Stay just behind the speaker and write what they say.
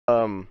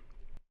Um,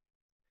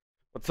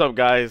 what's up,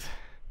 guys?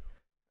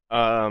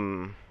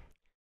 To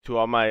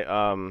all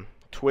my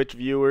Twitch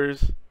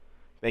viewers,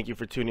 thank you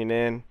for tuning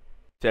in.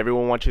 To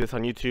everyone watching this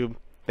on YouTube,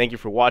 thank you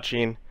for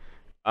watching.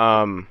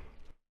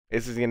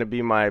 This is gonna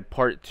be my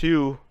part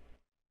 2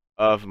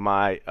 of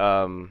my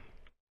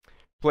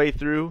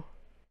playthrough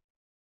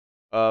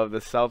of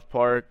the South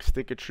Park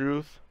Stick of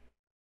Truth.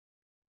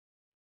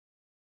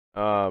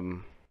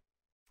 So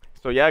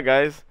yeah,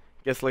 guys,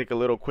 guess like a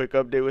little quick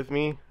update with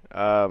me.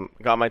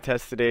 Got my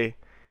test today,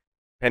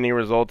 pending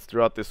results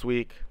throughout this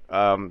week.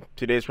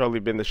 Today's probably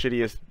been the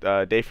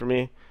shittiest day for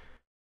me.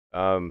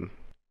 I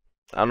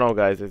don't know,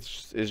 guys.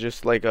 It's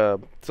just like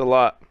it's a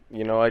lot.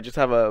 You know, I just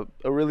have a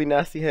really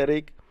nasty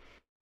headache.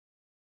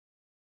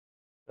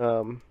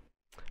 I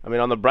mean,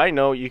 on the bright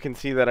note, you can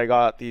see that I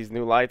got these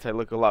new lights. I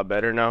look a lot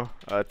better now.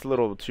 It's a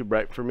little too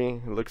bright for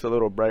me. It looks a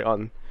little bright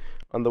on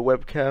the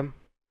webcam.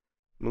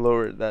 I'm gonna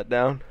lower that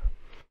down.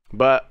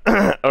 But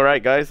all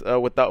right, guys.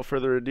 Without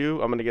further ado,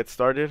 I'm gonna get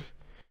started.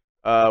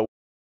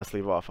 Let's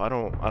leave off. I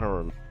don't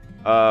remember.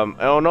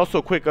 And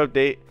also, quick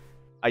update.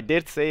 I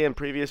did say in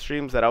previous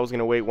streams that I was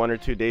gonna wait 1 or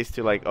 2 days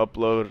to like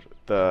upload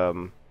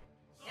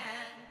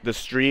the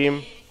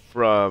stream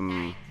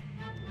from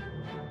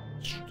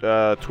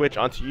Twitch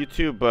onto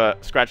YouTube,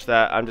 but scratch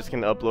that. I'm just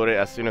gonna upload it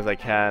as soon as I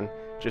can,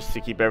 just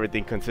to keep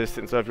everything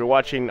consistent. So if you're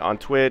watching on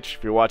Twitch,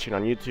 if you're watching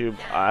on YouTube,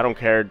 I don't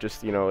care.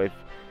 Just, you know, if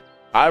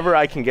however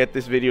I can get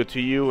this video to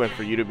you and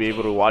for you to be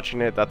able to watching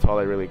it, that's all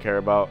I really care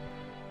about.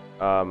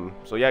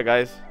 So yeah,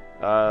 guys,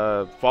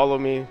 follow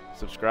me,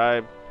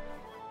 subscribe,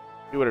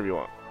 do whatever you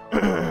want.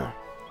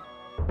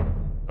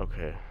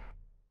 Okay.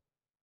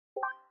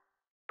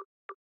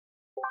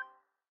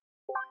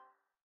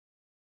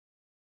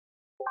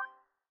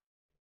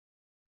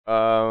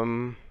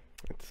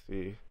 Let's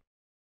see.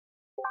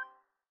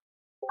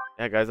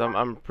 Yeah, guys,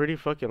 I'm pretty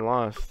fucking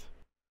lost.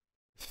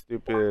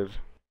 Stupid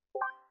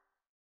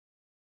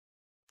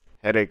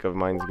headache of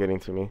mine's getting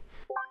to me.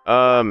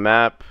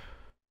 Map.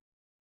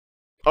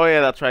 Oh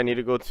yeah, that's right. I need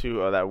to go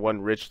to that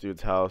one rich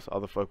dude's house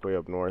all the fuck way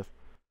up north.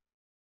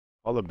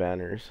 All the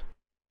banners.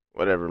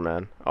 Whatever,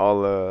 man.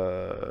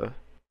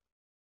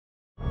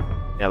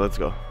 Yeah, let's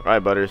go.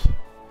 Alright, Butters.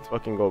 Let's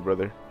fucking go,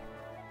 brother.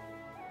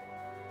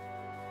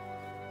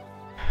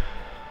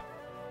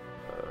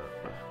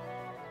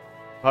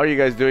 How are you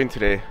guys doing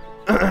today?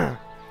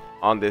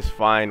 On this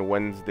fine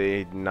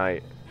Wednesday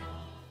night.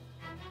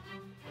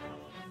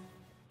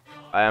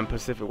 I am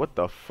Pacific. What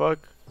the fuck?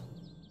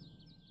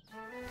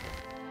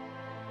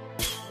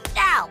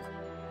 Ow!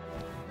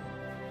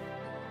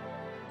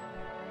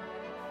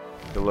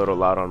 It's a little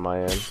loud on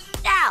my end.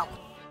 Ow!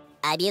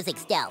 I'm using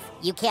stealth.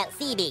 You can't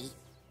see me.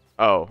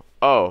 Oh.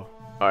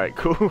 Alright,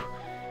 cool.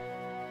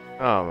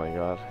 Oh my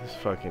god. This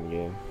fucking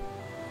game.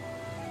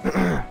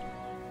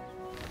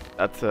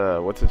 That's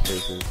what's his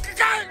faces?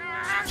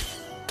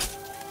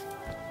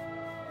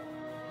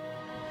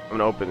 I'm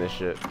gonna open this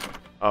shit.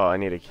 Oh, I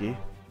need a key.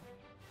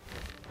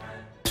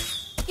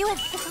 You have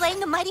slain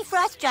the mighty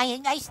frost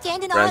giant. I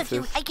stand in awe of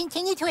you. I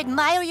continue to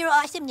admire your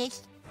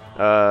awesomeness.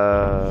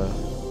 I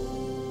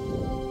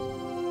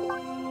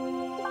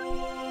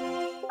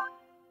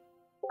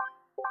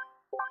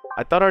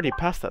thought I already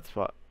passed that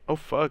spot. Oh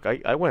fuck,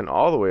 I went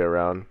all the way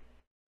around.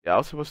 Yeah, I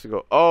was supposed to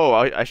go. Oh,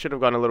 I should have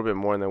gone a little bit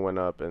more and then went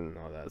up and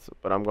all that. So,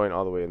 but I'm going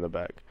all the way in the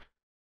back.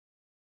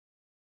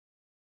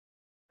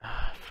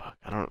 Fuck,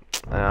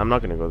 I'm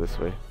not gonna go this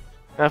way.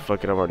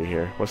 Fuck it, I'm already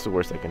here. What's the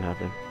worst that can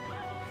happen?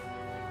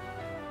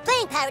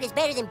 Playing pirate is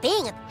better than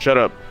being a... Shut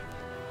up.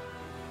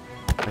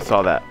 I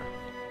saw that.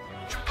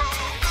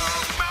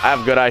 I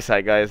have good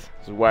eyesight, guys.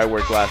 This is why I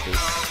wear glasses.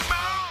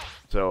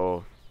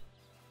 So,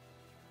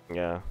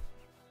 yeah.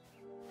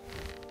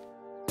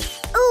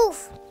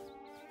 Oof!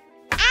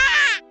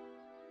 Ah!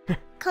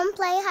 Come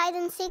play hide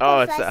and seek.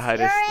 Oh, it's that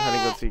hide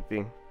and go seek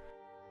thing.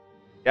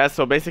 Yeah,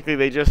 so basically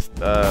they just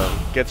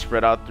get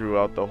spread out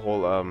throughout the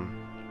whole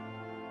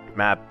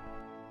map.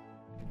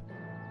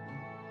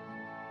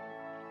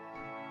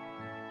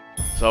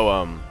 So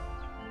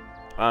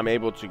I'm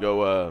able to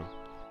go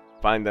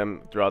find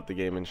them throughout the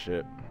game and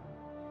shit.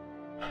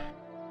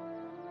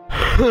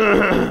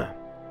 Alright.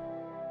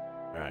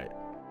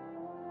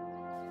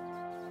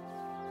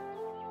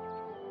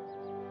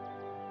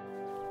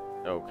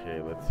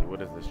 Okay, let's see.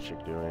 What is this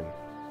chick doing?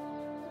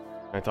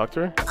 Can I talk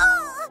to her?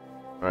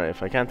 Alright,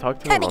 if I can't talk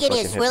to her, I'll give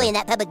me a swirly in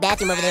that public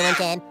bathroom over there one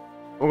time.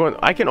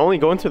 I can only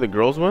go into the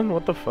girls one?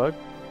 What the fuck?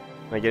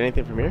 Can I get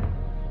anything from here?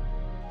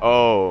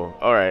 Oh,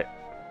 alright.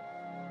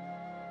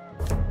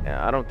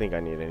 Yeah, I don't think I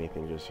need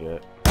anything just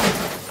yet.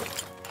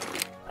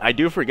 I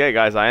do forget,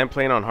 guys, I am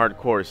playing on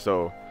hardcore,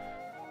 so...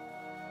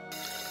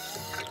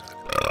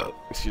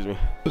 excuse me.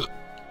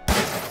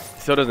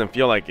 Still doesn't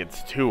feel like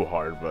it's too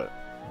hard, but...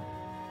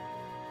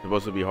 it's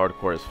supposed to be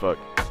hardcore as fuck.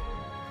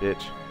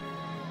 Bitch.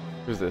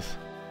 Who's this?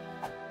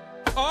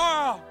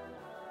 Oh!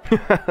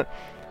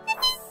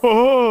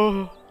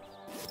 Oh!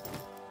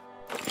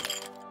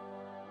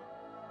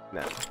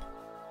 Nah.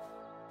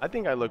 I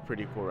think I look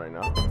pretty cool right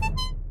now.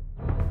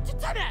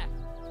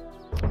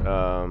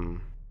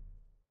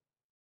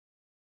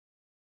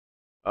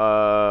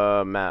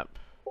 Map.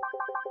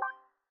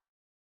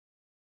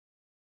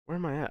 Where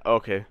am I at?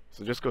 Okay,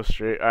 so just go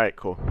straight. All right,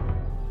 cool.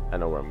 I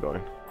know where I'm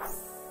going.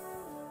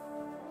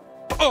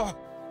 Oh.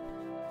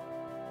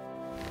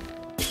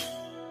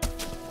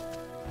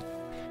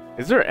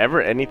 Is there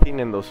ever anything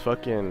in those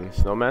fucking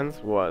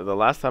snowmans? Well, the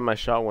last time I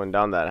shot one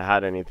down that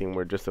had anything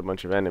were just a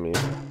bunch of enemies.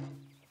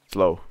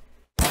 Slow.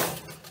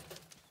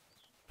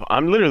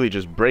 I'm literally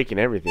just breaking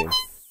everything.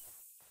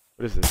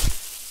 What is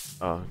this?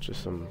 Oh,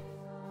 just some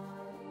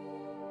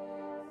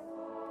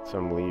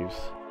leaves.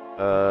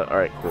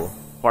 Alright, cool.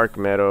 Park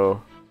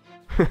Meadow.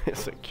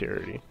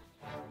 Security.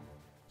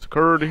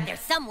 There's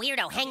some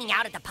weirdo hanging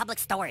out at the public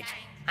storage.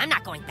 I'm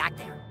not going back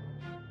there.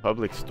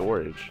 Public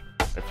storage?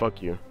 Hey,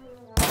 fuck you.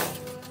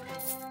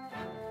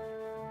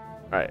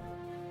 Alright.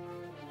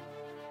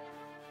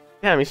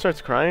 Damn, he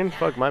starts crying?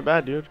 Fuck, my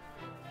bad, dude.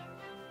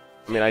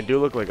 I mean, I do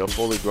look like a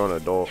fully grown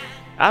adult.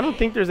 I don't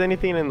think there's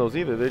anything in those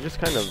either. They're just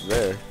kind of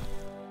there.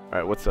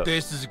 Alright, what's up?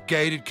 This is a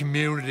gated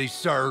community,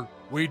 sir.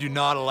 We do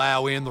not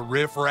allow in the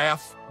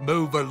riffraff.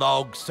 Move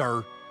along,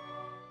 sir.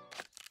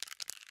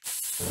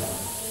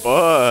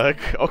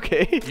 Fuck.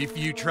 Okay. If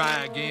you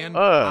try again,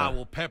 I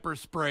will pepper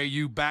spray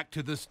you back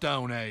to the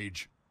Stone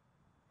Age.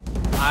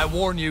 I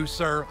warn you,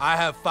 sir, I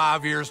have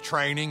 5 years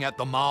training at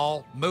the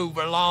mall. Move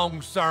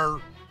along, sir.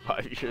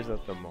 5 years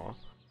at the mall.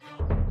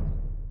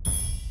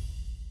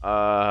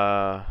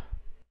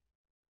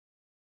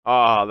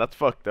 Oh, that's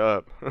fucked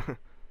up.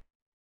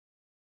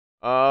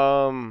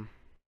 So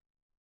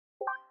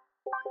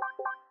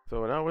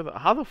now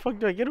how the fuck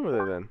do I get over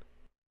there then?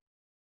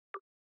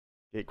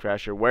 Gate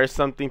crasher. Wear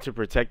something to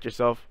protect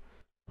yourself.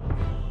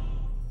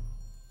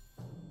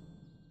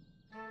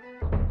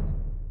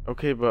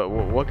 Okay, but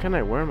what can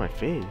I wear on my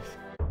face?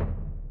 I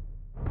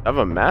have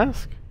a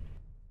mask?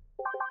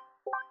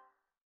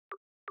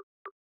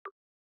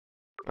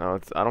 No,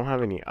 I don't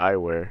have any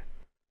eyewear.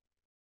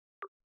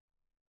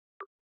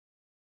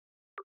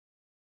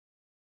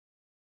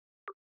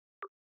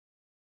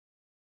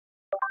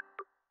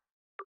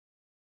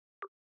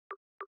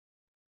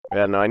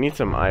 Yeah, no, I need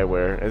some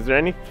eyewear. Is there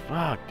any...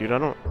 Fuck, dude, I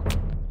don't...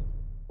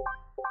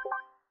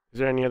 Is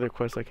there any other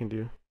quest I can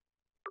do?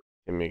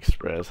 Gimme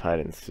Express, hide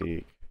and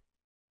seek.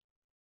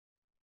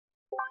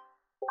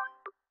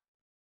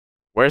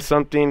 Wear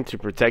something to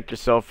protect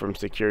yourself from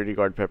security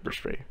guard pepper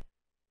spray.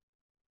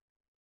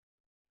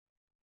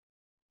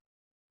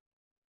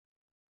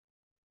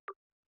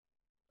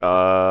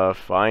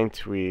 Find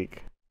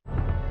tweak.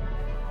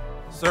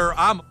 Sir,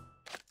 I'm...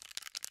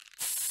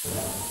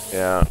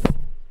 Yeah.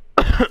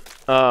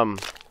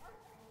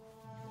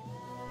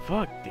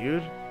 Fuck,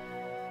 dude.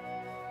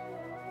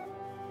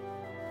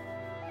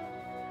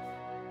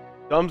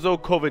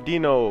 Dumbzo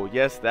Covidino.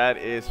 Yes, that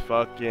is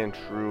fucking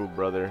true,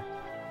 brother.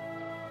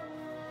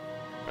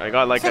 I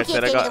got, like I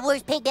said, the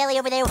worst pink belly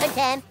over there one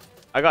time.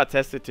 I got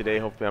tested today.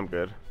 Hopefully, I'm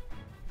good.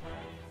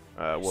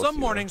 We'll Some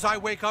see, mornings I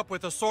wake up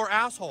with a sore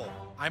asshole.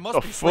 I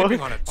must be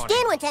sleeping on it, funny.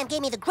 Stan one time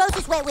gave me the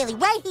grossest wet willy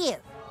right here.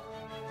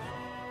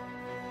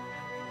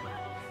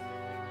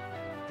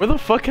 Where the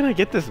fuck can I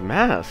get this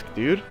mask,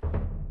 dude?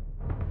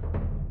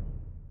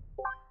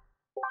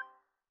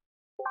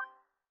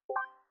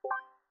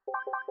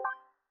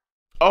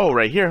 Oh,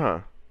 right here, huh?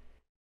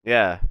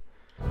 Yeah.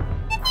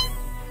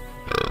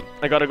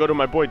 I gotta go to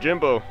my boy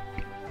Jimbo.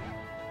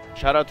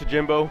 Shout out to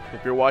Jimbo.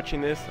 If you're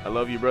watching this, I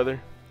love you, brother.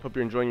 Hope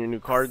you're enjoying your new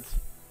cards.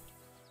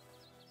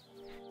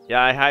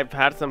 Yeah, I've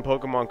had some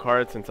Pokemon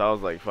cards since I was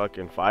like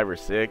fucking 5 or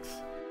 6.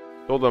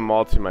 Sold them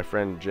all to my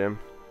friend Jim.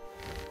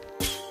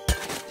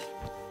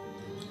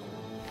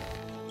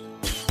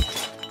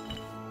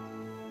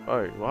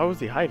 Oh, why was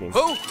he hiding?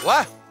 Who?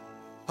 What?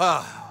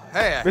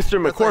 Hey,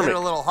 Mr. looks like I hit McCormick. a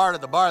little hard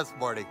at the bar this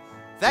morning.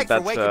 Thanks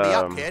for waking me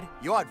up, kid.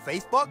 You on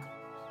Facebook?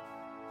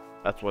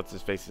 That's what's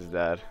his face's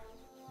dad.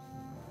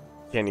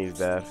 Kenny's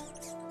dad.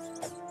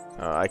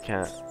 I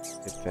can't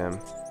hit them.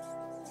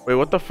 Wait,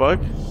 what the fuck?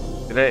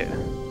 Did I...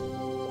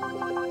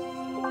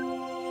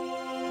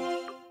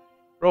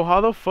 Bro,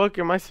 how the fuck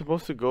am I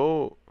supposed to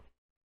go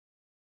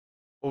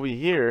over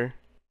here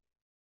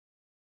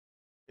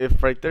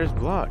if right there's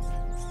blocked?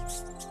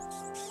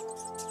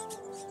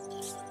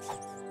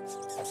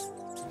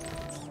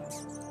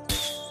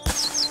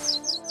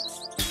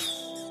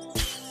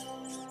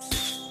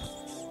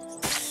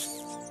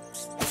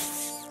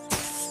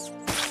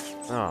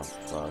 Oh,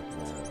 fuck,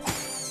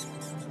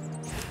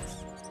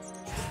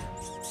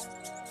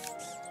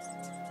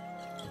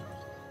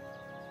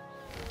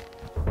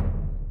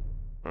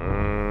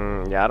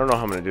 man. Yeah, I don't know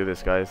how I'm gonna do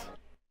this, guys.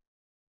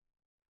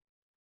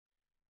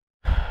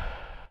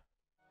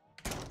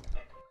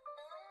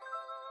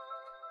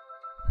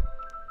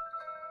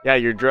 Yeah,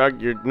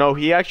 no,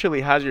 he actually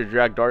has your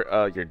dark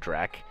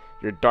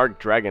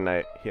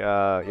dragonite.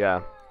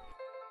 Yeah.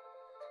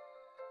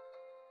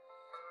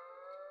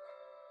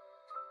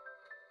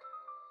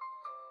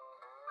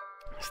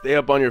 Stay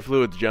up on your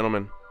fluids,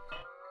 gentlemen.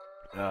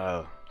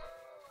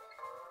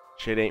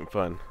 Shit ain't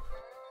fun.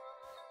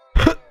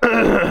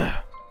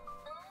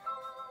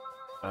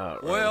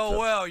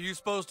 Well, you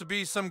supposed to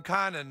be some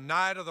kind of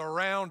knight of the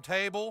round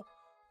table?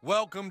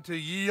 Welcome to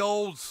ye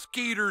old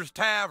Skeeter's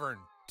Tavern.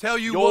 Tell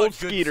you Ye what, old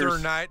good Skeeters. Sir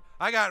Knight,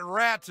 I got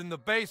rats in the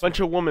basement. Bunch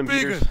of woman Big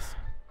beaters. uns.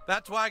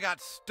 That's why I got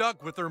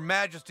stuck with Her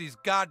Majesty's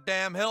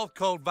goddamn health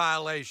code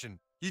violation.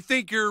 You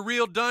think you're a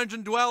real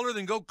dungeon dweller?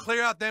 Then go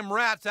clear out them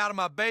rats out of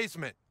my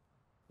basement.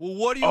 Well,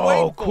 what are you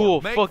waiting for? Cool.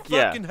 Make Fuck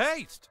yeah. fucking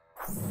haste.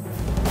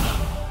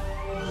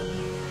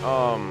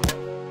 Well,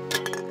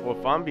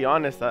 if I'm be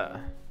honest, I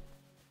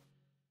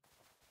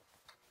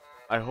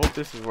hope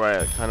this is where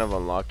I kind of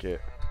unlock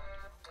it.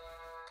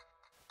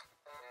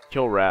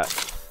 Kill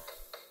rats.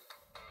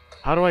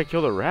 How do I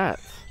kill the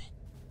rats?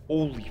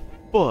 Holy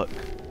fuck.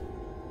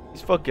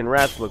 These fucking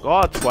rats look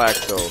all twack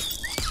though.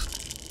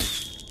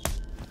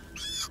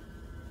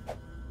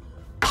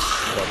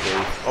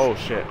 Oh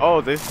shit.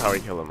 Oh, this is how I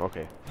kill them.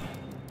 Okay.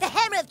 The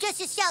hammer of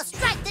justice shall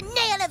strike the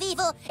nail of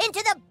evil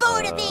into the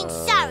board of being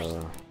sorry.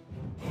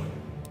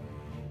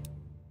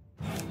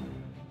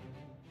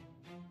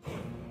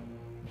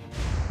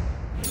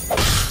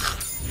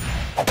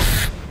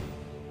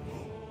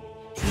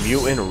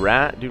 Mutant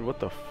rat? Dude, what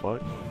the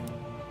fuck?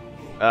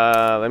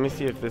 Let me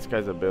see if this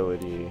guy's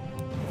ability.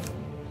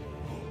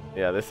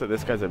 Yeah, this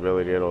guy's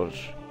ability, it'll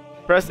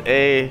press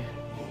A.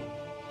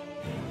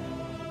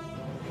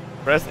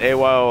 Press A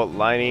while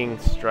lightning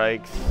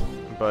strikes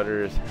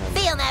Butters.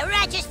 Feel my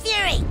righteous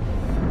fury!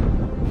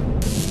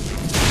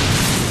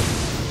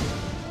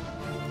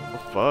 Oh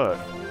fuck.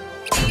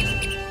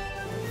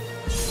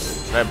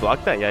 Did I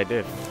block that? Yeah, I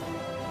did.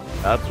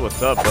 That's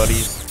what's up,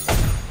 buddies.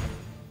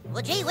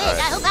 Well, gee whiz,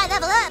 I hope I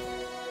level up.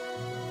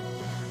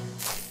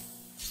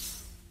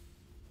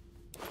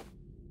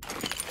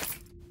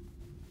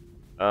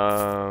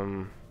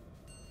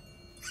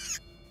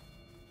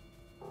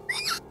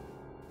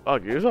 Oh,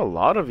 there's a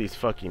lot of these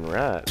fucking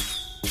rats.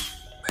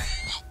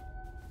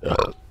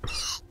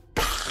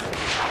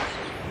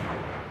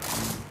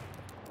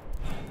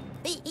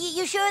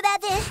 You sure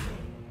about this?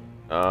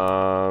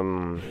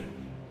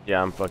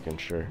 Yeah, I'm fucking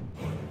sure.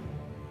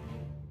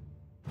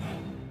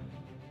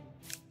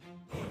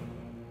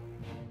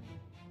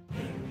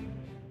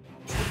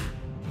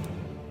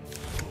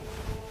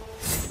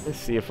 Let's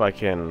see if I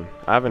can.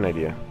 I have an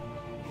idea.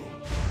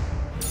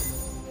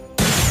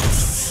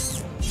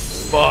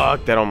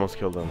 Fuck, that almost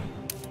killed him.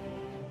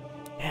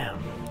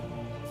 Damn.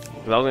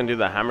 Because I was gonna do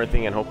the hammer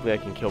thing and hopefully I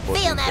can kill both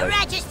Feel of these my guys.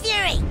 righteous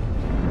fury!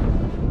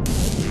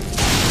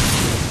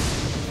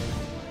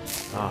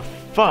 Oh,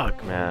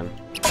 fuck, man.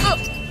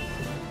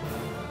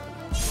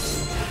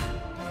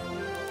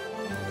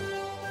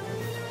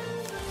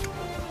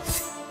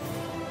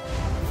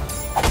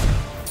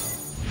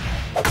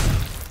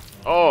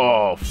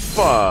 Oh,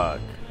 fuck.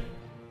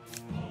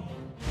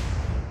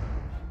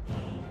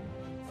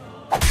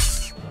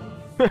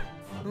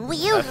 We I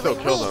usually still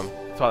killed win.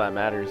 him. That's all that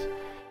matters.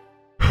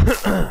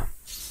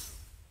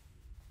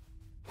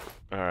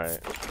 Alright.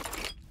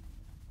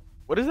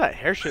 What is that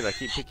hair shit I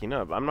keep picking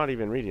up? I'm not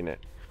even reading it.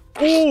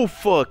 Oh,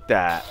 fuck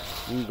that.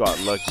 You got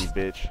lucky,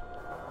 bitch.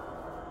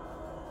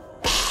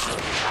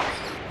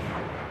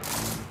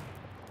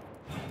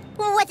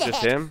 Well, what the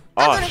Just heck? him?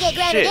 I'm Oh, gonna get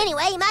grounded shit.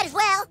 anyway, you might as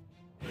well.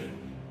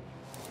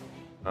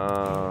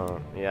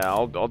 Yeah,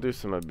 I'll do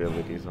some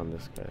abilities on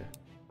this guy.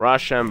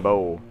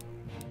 Rochambeau.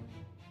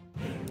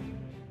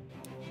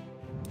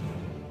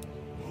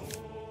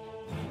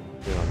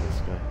 Good on this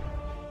guy.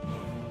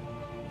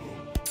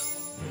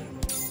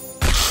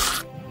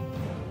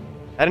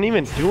 I didn't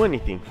even do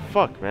anything.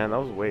 Fuck, man, that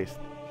was a waste.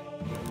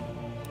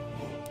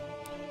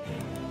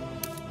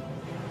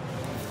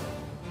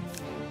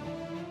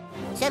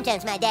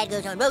 Sometimes my dad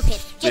goes on road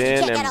trips just to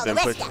Spin check out all and the then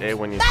West push stuff. A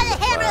when you By see the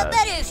the hammer of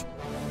flash. Butters!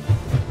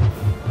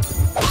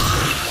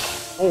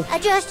 Oh, I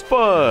just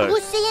fuck.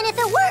 was seeing if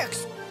it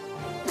works.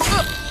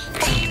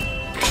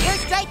 Your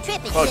strike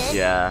trip is Fuck good.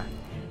 yeah.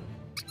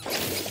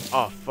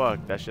 Oh,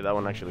 fuck. That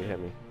one actually hit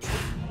me.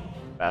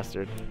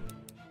 Bastard.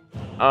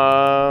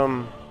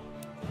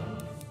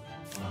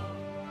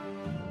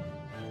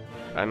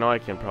 I know I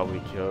can probably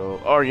kill.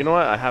 Oh, you know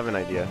what? I have an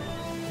idea.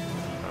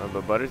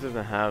 But Butters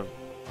doesn't have.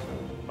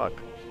 Fuck.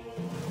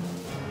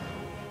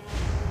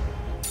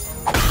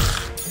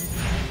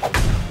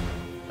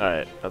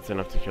 Alright, that's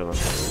enough to kill him.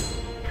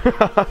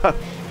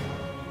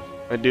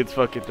 My dude's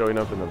fucking throwing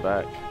up in the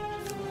back.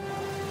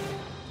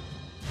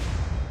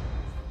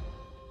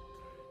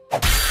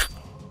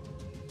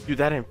 Dude,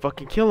 that didn't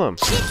fucking kill him.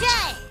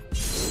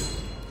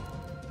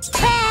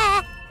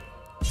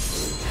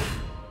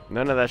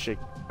 None of that shit.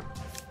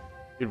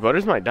 Dude,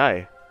 Butters might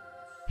die.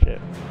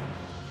 Shit.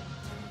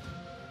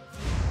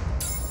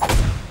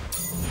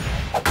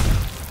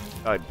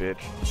 Die,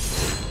 bitch.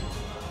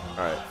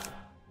 Alright.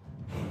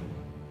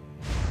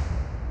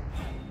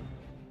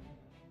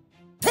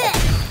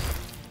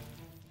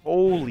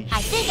 Holy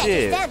I think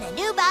shit. I just found a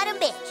new bottom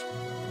bitch.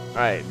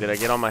 Alright, did I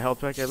get all my health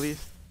back at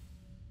least?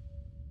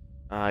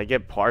 I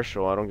get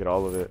partial, I don't get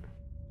all of it.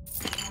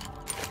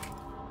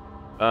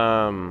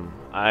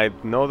 I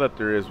know that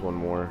there is one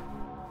more.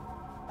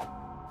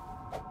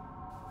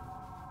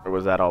 Or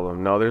was that all of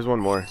them? No, there's one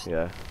more,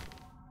 yeah.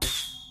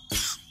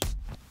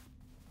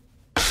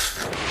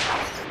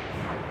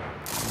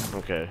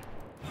 Okay.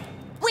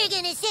 We're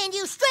gonna send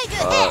you straight to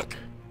heck.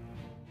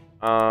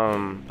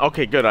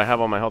 Okay, good. I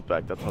have all my health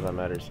back. That's all that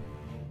matters.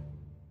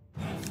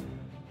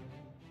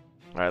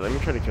 Alright, let me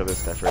try to kill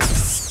this guy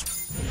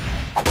first.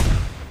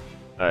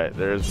 Alright,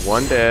 there's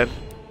one dead.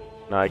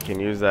 Now I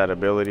can use that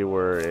ability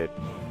where it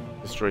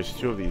destroys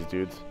 2 of these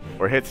dudes.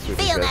 Or hits 2 of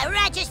these guys. Feel that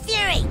righteous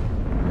fury!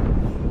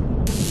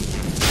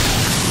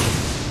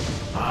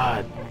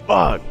 Ah,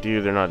 fuck,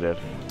 dude, they're not dead.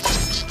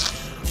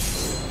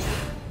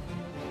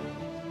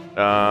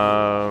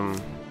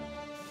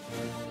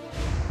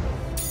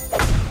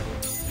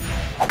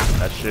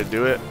 That should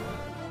do it.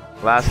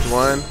 Last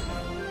one.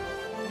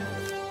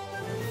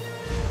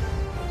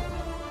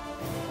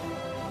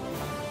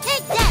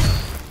 Take that!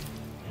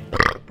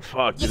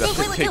 Fuck, dude, that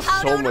thing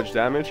takes so much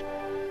damage.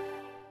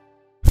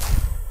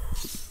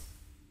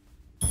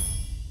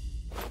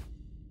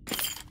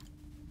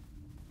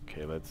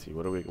 Okay, let's see.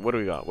 What do we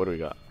got? What do we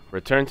got?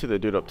 Return to the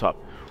dude up top.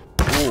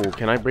 Ooh,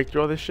 can I break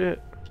through all this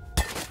shit?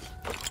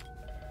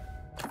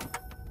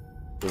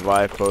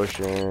 Revive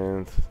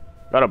potions.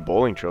 Got a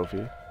bowling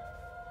trophy.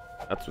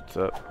 That's what's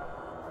up.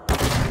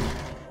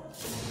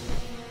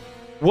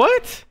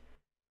 What?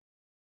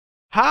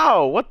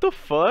 How? What the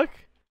fuck?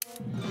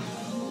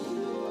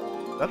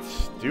 That's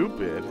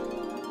stupid.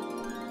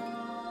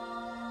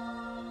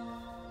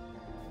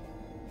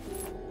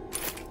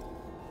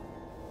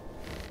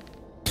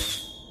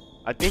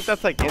 I think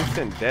that's like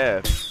instant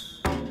death.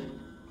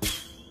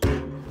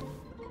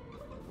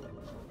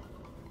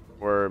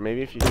 Or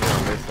maybe if you hit it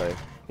on this side.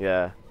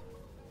 Yeah.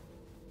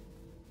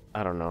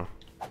 I don't know.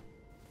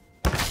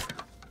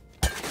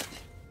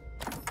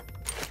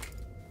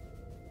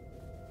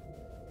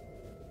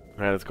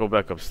 Alright, let's go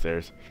back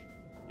upstairs.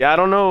 Yeah, I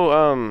don't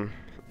know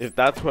if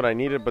that's what I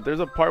needed, but there's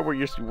a part where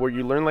you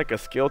learn like a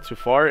skill to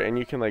fart and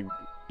you can like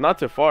not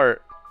to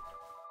fart.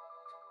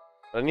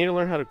 I need to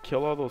learn how to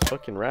kill all those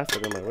fucking rats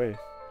that are in my way.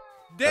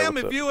 Damn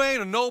if you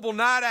ain't a noble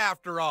knight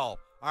after all.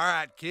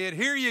 Alright, kid,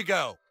 here you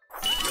go.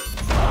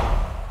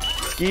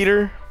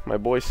 Skeeter, my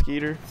boy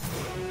Skeeter.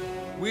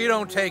 We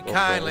don't take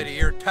kindly to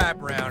your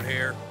type around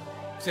here.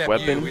 Except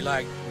Weapon? you, we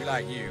like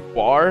you.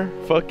 Bar?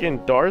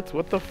 Fucking darts?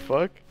 What the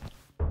fuck?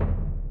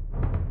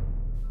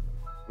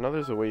 Now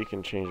there's a way you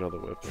can change all the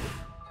weapons.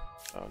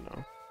 Oh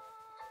no.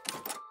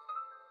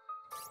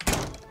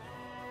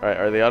 Alright,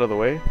 are they out of the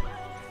way?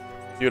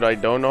 Dude, I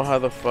don't know how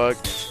the fuck.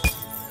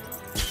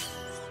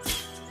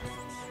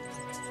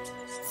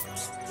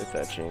 Get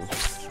that changed.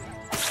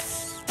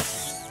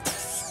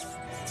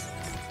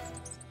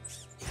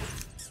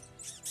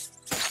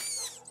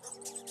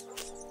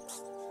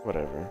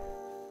 Whatever.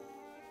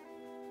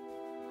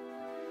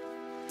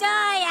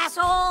 Die,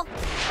 asshole!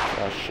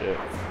 Oh shit.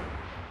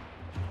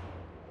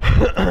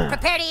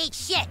 Prepare to eat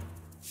shit!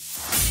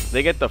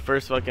 They get the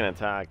first fucking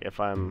attack if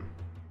I'm...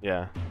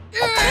 Yeah.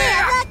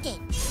 I like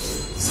it!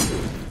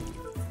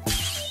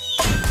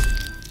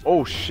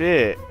 Oh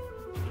shit.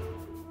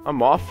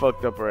 I'm all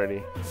fucked up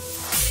already.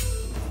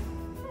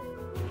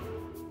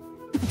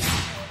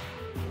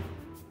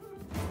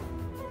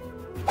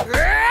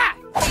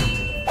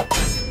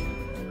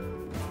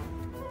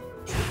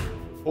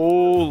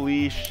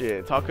 Holy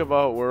shit. Talk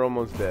about we're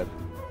almost dead.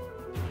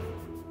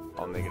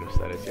 All negative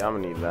status. Yeah,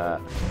 I'm gonna need that.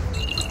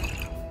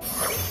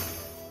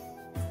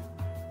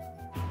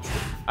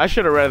 I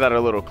should have read that a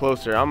little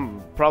closer.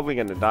 I'm probably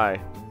gonna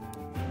die.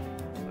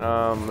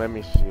 Let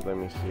me see.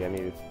 I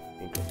need to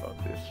think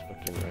about this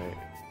fucking right.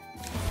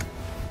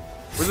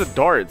 Where's the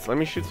darts? Let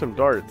me shoot some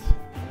darts.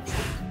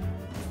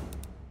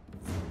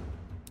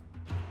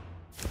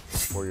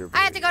 I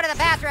have to go to the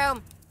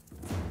bathroom.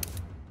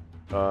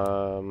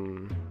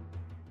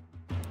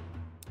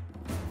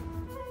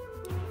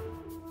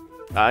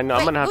 I know.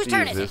 I'm gonna have to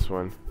use this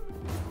one.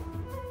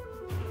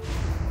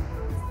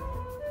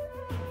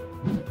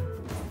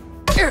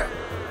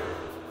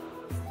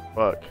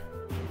 Fuck.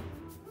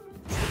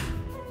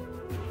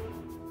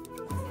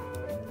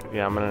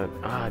 Yeah, I'm gonna.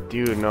 Ah,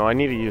 dude, no. I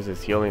need to use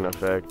this healing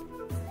effect.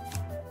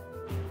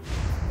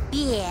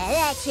 Yeah,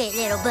 that's it,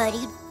 little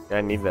buddy. Yeah,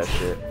 I need that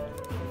shit.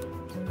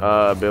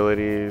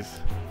 Abilities.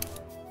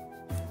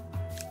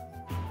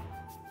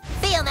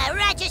 Feel my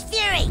righteous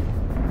fury.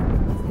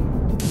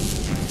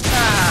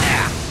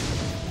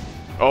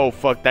 Oh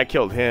fuck, that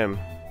killed him.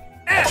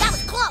 That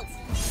was close.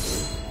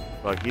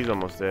 Fuck, he's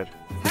almost dead.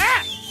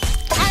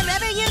 I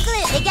remember your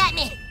glue. They got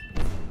me.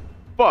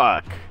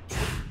 Fuck.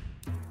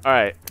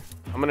 Alright.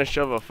 I'm gonna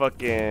shove a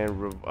fucking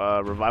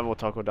revival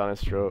taco down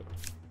his throat.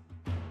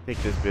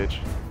 Take this bitch.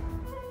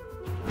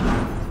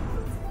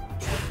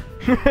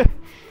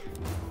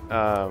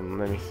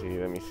 Let me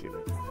see.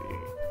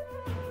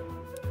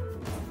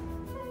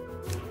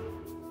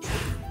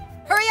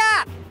 Hurry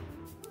up!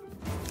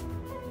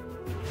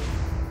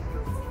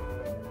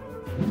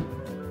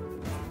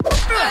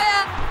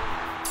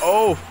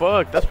 Oh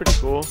fuck, that's pretty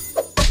cool.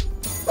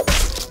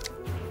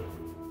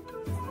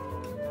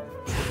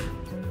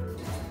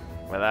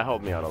 Well, that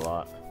helped me out a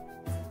lot.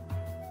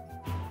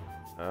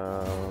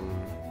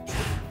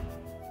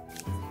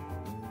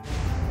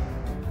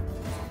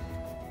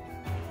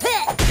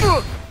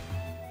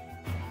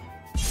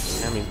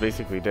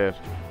 basically dead.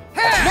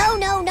 No,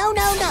 no, no,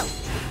 no, no.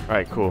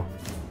 Alright, cool.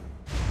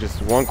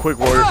 Just one quick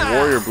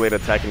warrior blade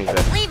attack and he's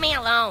dead. Leave me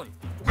alone.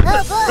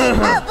 Oh boy,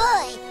 oh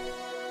boy.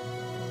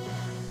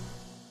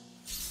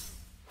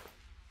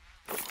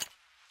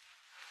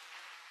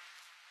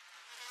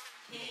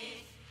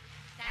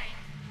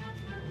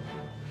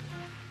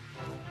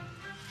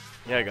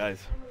 Yeah, guys.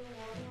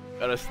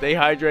 Gotta stay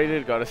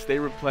hydrated, gotta stay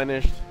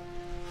replenished.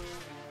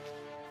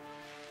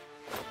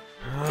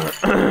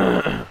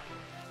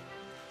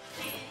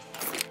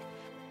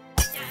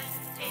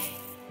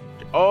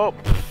 Oh,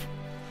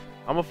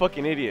 I'm a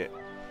fucking idiot.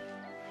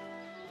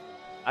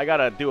 I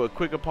gotta do a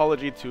quick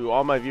apology to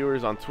all my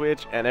viewers on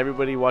Twitch and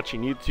everybody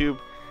watching YouTube.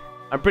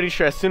 I'm pretty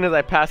sure as soon as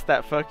I pass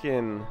that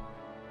fucking,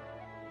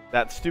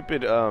 that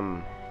stupid,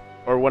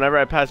 or whenever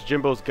I pass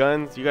Jimbo's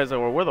guns, you guys are,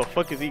 well, where the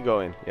fuck is he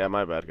going? Yeah,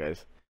 my bad,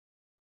 guys.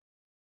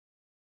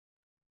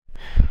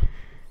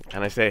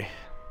 Can I say?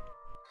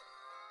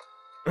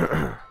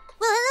 Well,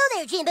 hello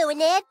there, Jimbo and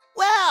Ned.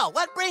 Well,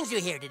 what brings you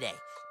here today?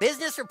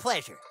 Business or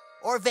pleasure?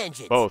 Or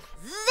vengeance? Both.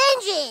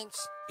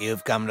 Vengeance!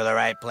 You've come to the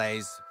right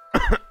place.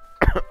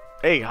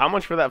 Hey, how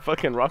much for that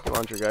fucking rocket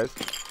launcher, guys?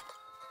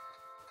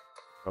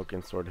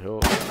 Broken Sword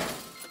Hill.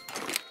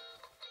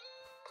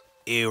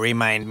 You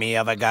remind me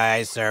of a guy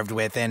I served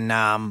with in,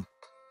 I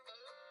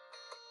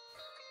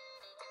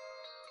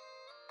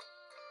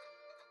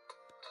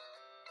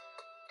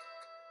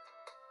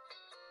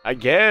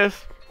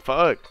guess.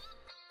 Fuck.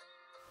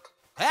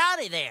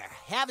 Howdy there.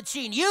 Haven't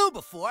seen you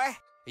before.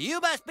 You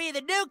must be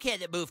the new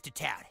kid that moved to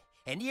town.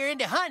 And you're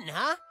into hunting,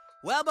 huh?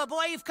 Well, my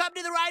boy, you've come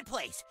to the right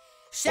place.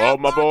 Well,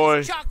 my boy.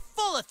 Is chock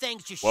full of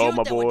things to Well, shoot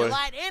my that would boy.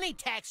 delight any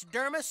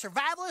taxidermist,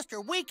 survivalist, or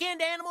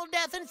weekend animal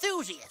death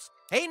enthusiast.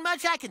 Ain't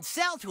much I can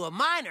sell to a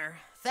minor,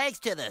 thanks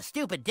to the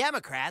stupid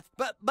Democrats.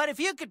 But if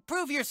you could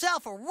prove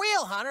yourself a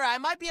real hunter, I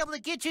might be able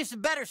to get you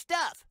some better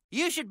stuff.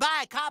 You should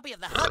buy a copy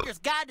of The Hunter's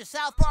Guide to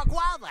South Park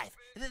Wildlife.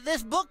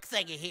 This book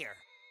thingy here.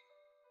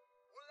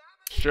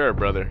 Sure,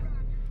 brother.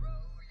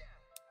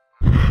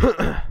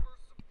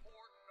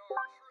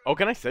 Oh,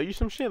 can I sell you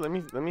some shit? Let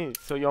me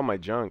sell you all my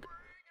junk.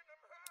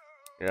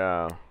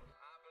 Yeah. I'll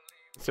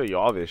sell you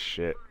all this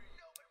shit.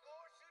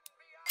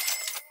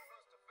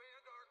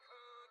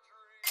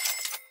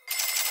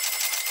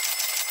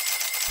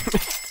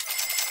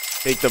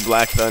 Take the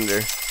Black Thunder.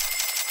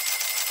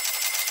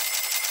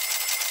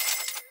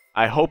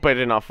 I hope I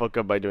did not fuck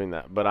up by doing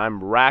that, but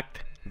I'm racked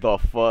the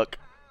fuck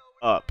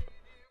up.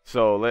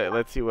 So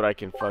let's see what I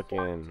can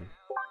fucking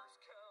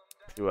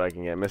see what I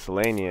can get.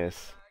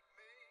 Miscellaneous.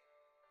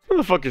 Who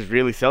the fuck is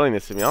really selling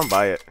this to me? I'll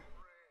buy it.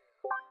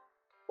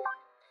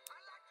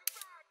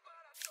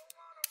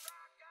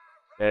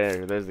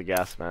 There's the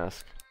gas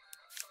mask.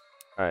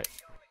 Alright.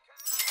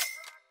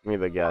 Give me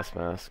the gas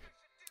mask.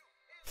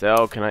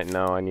 Sell, can I?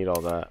 No, I need all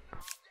that.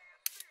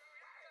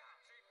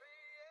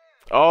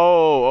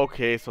 Oh,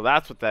 okay, so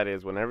that's what that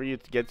is. Whenever you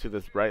get to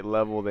this bright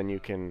level, then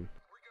you can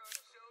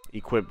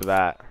equip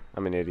that.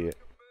 I'm an idiot.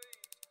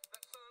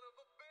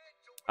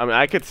 I mean,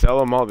 I could sell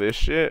them all this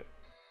shit.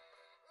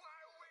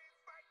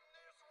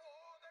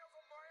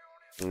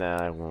 Nah,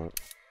 I won't.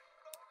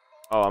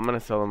 Oh, I'm gonna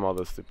sell them all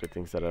those stupid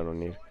things that I don't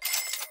need.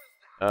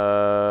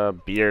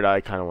 Beard,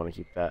 I kind of want to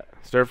keep that.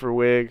 Surfer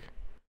wig.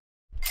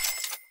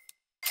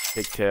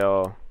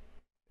 Pigtail.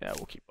 Yeah,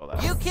 we'll keep all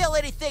that. You kill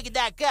anything in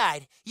that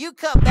guide, you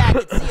come back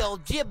and see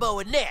old Jimbo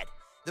and Ned.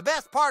 The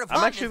best part of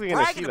hunting is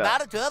bragging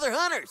about it to other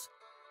hunters.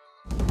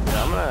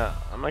 Yeah,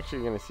 I'm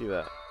actually gonna see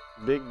that.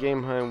 Big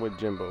game hunt with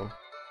Jimbo.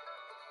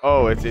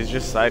 Oh, it's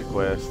just side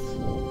quests.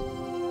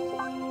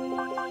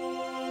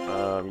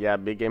 Yeah,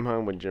 big game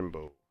hunt with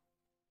Jimbo.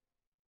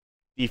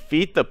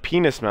 Defeat the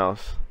penis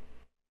mouse.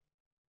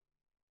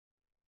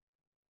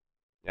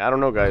 Yeah, I don't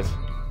know, guys.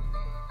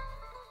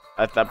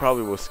 That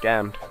probably was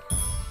scammed.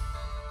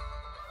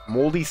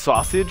 Moldy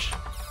sausage.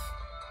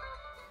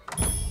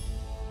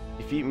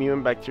 Defeat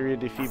mutant bacteria.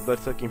 Defeat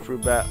blood-sucking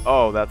fruit bat.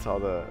 Oh, that's all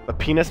the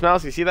penis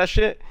mouse. You see that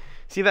shit?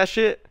 See that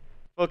shit?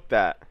 Fuck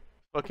that.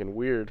 Fucking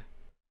weird.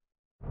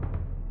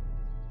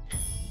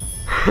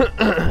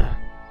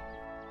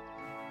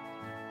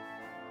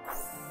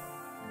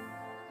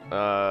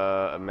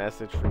 A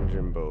message from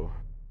Jimbo.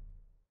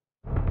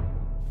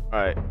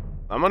 Alright.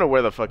 I'm gonna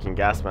wear the fucking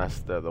gas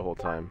mask the whole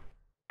time.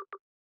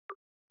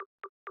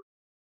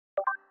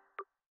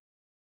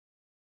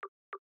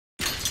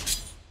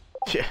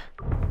 Yeah.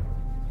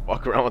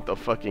 Walk around with the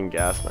fucking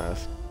gas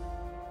mask.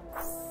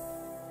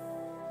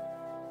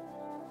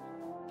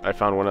 I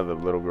found one of the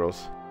little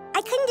girls.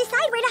 I couldn't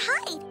decide where to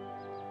hide.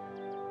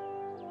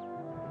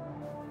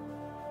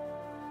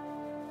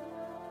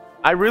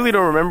 I really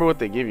don't remember what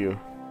they give you.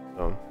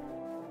 So.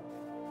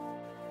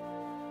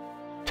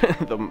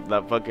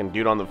 That fucking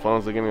dude on the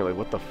phone's looking at me like,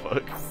 what the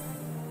fuck?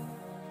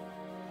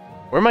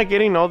 Where am I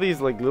getting all these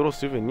like little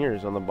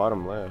souvenirs on the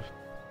bottom left?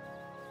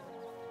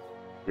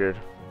 Weird.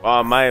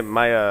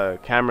 My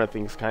camera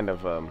thing's kind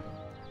of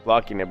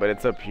blocking it, but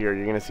it's up here.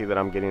 You're gonna see that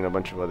I'm getting a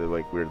bunch of other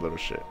like weird little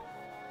shit.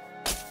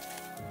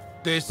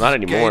 This Not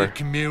is anymore. gated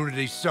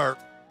community, sir.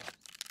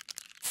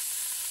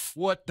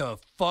 What the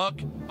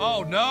fuck?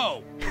 Oh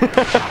no!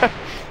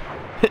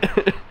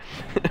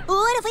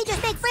 What if we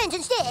just make friends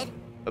instead?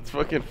 That's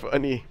fucking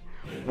funny.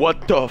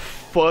 What the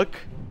fuck?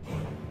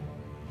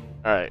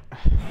 Alright.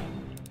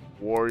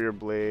 Warrior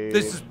blade.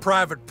 This is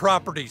private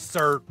property,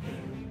 sir.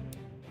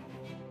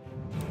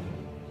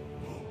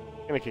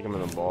 I'm gonna kick him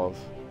in the balls.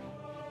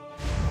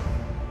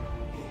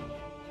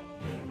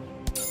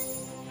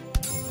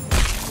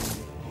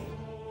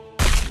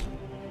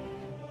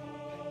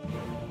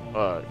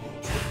 Fuck.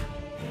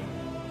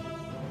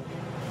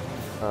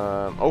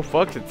 Oh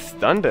fuck, it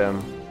stunned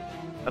him.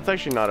 That's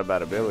actually not a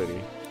bad ability.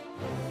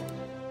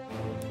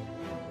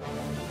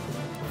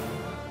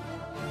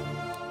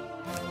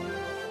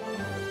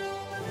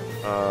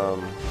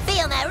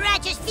 Feel my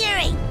righteous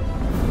fury!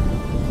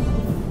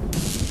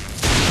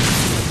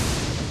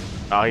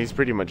 Oh, he's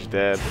pretty much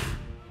dead.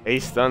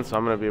 He's stunned, so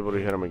I'm gonna be able to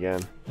hit him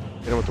again.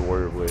 Hit him with the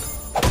warrior blade.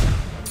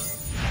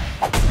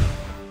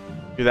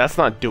 Dude, that's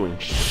not doing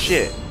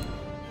shit.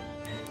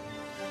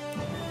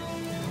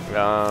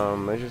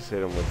 Let's just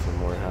hit him with some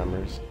more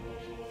hammers.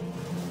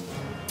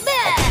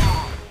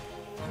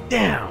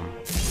 Damn!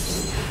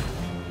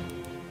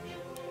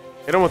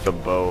 Hit him with the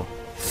bow.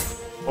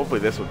 Hopefully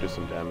this will do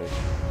some damage.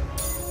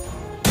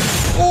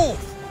 Oh!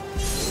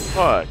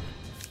 Fuck.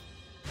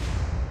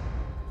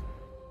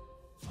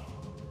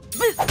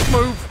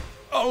 Move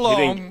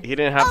along. He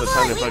didn't have the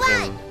time to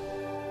fucking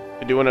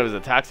to do one of his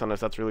attacks on us.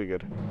 That's really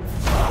good.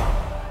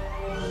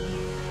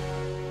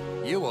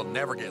 You will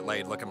never get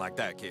laid looking like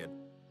that, kid.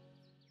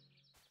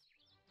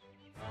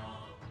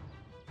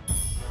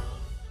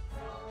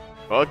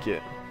 Fuck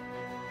it.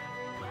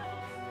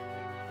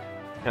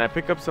 Can I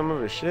pick up some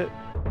of his shit?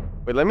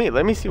 Wait, let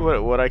me see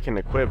what I can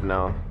equip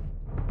now.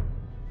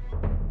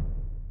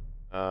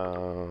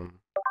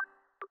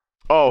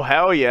 Oh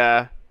hell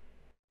yeah.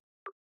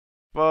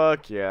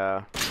 Fuck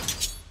yeah.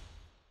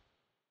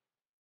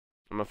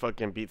 I'm gonna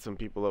fucking beat some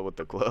people up with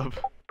the club.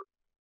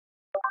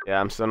 Yeah,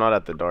 I'm still not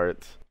at the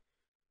darts.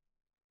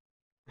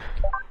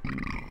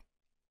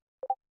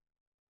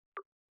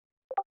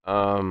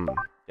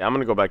 Yeah, I'm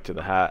gonna go back to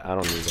the hat. I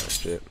don't need that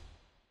shit.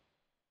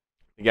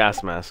 The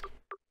gas mask.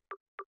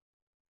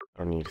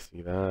 I don't need to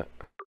see that.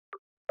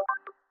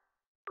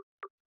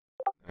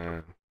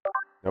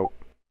 Nope.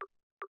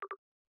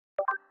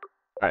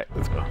 Alright,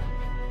 let's go.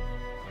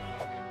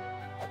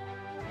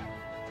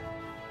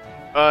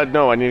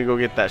 No, I need to go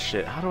get that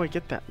shit. How do I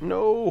get that?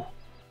 No!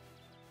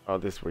 Oh,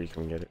 this is where you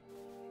can get it.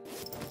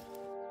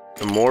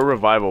 The more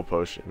revival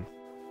potion.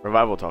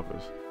 Revival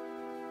tacos.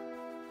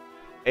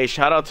 Hey,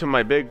 shout out to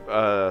my big,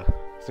 I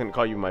was gonna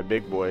call you my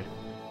big boy.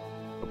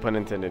 No pun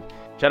intended.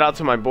 Shout out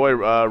to my boy,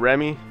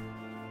 Remy.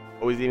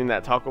 Always eating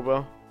that Taco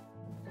Bell.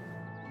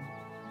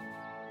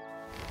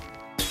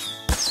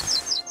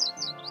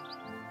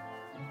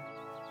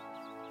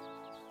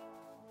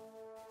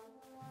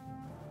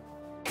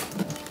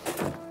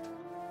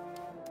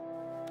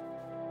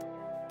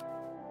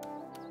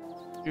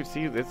 Dude,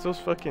 see, it's those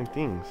fucking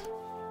things.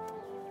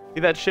 See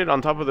that shit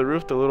on top of the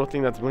roof, the little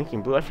thing that's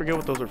blinking blue? I forget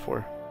what those are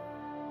for.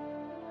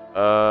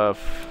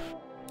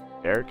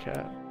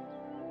 Bearcat?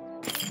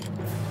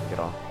 Get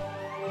off.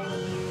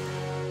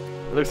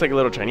 It looks like a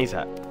little Chinese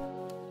hat.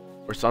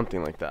 Or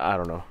something like that, I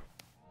don't know.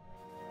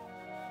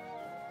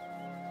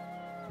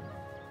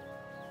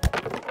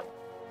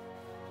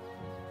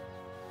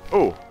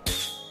 Oh!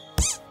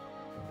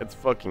 Let's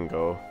fucking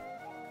go.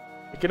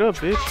 Pick it up,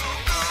 bitch.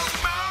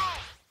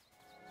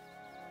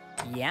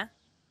 Yeah?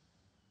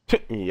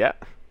 Yeah.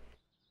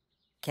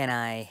 Can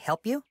I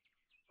help you?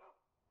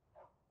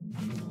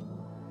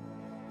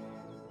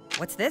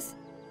 What's this?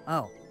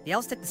 Oh, the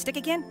L stick the stick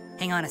again?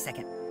 Hang on a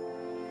second.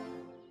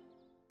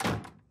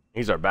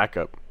 He's our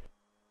backup.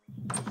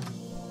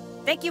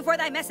 Thank you for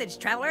thy message,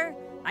 traveler.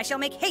 I shall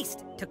make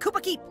haste to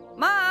Koopa Keep.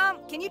 Mom,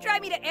 can you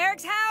drive me to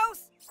Eric's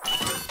house?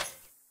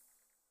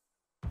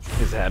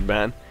 His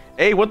headband.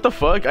 Hey, what the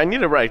fuck? I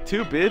need a ride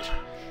too, bitch.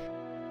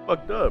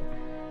 Fucked up.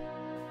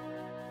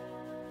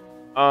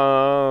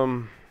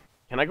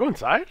 Can I go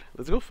inside?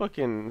 Let's go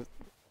fucking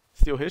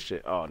steal his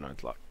shit. Oh no,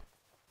 it's locked.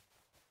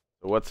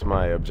 So what's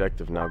my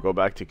objective now? Go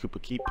back to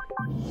Koopa Keep.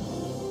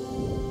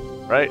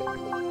 Right?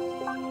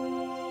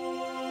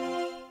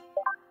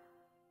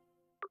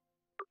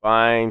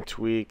 Fine,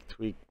 tweak.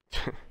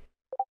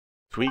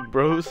 Tweak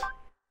bros.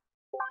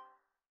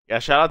 Yeah,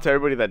 shout out to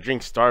everybody that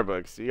drinks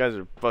Starbucks. You guys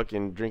are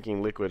fucking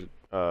drinking liquid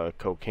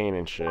cocaine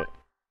and shit. You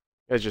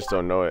guys just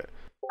don't know it.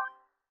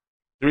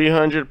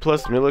 300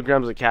 plus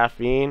milligrams of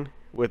caffeine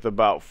with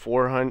about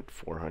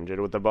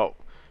 400 with about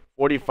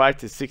 45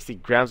 to 60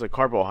 grams of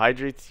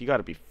carbohydrates. You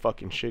gotta be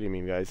fucking shitting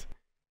me, guys.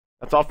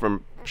 That's all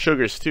from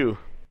sugars too.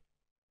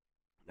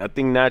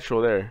 Nothing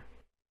natural there.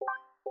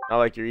 Not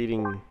like you're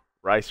eating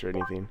rice or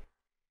anything.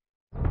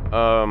 Where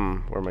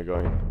am I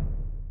going?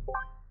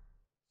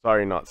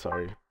 Sorry, not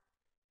sorry.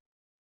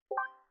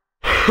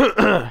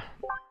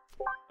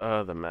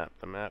 The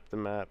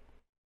map.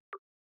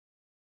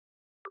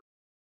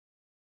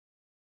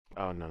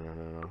 Oh,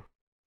 no.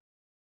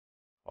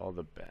 All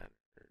the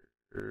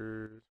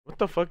banners. What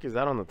the fuck is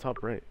that on the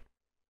top right?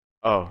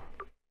 Oh,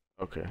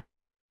 okay.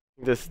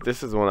 This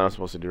is the one I'm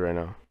supposed to do right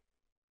now.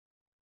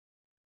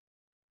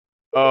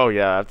 Oh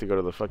yeah, I have to go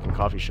to the fucking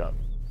coffee shop.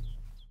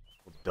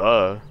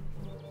 Duh.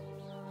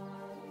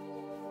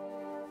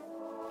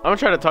 I'm gonna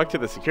try to talk to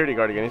the security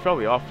guard again. He's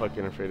probably all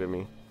fucking afraid of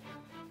me.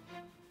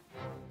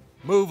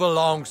 Move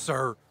along,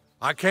 sir.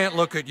 I can't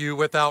look at you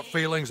without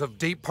feelings of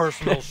deep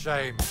personal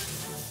shame.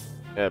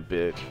 Yeah,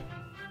 bitch.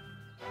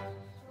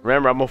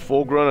 Remember, I'm a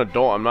full-grown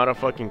adult. I'm not a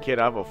fucking kid.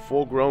 I have a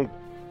full-grown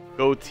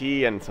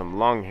goatee and some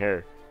long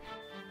hair.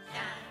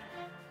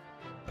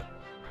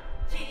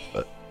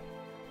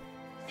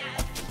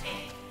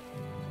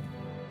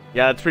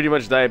 Yeah, it's pretty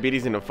much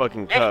diabetes in a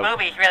fucking cup. This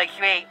movie's really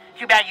sweet.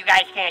 Too bad you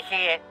guys can't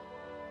see it.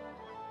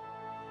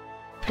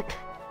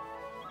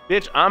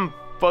 Bitch, I'm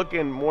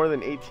fucking more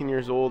than 18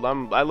 years old.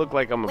 I look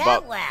like I'm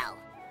about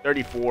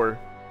 34.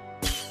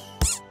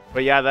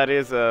 But yeah, that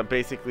is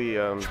basically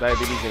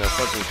diabetes in a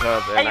fucking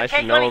cup, and I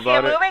should know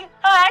about it. Oh,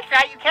 that's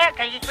right, you can't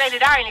because it's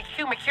rated R and it's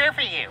too mature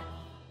for you.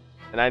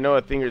 And I know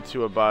a thing or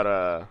two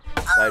about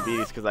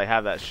diabetes because I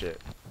have that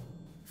shit.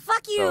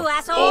 Fuck you,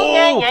 asshole!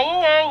 Oh!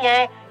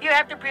 Yeah. You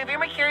have to prove your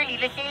maturity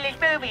to see this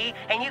movie,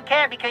 and you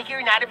can't because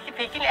you're not of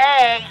sufficient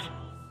age.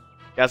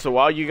 Yeah, so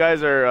while you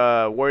guys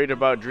are worried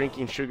about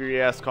drinking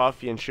sugary ass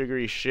coffee and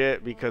sugary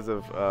shit because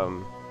of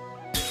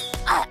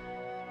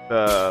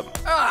the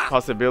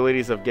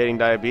possibilities of getting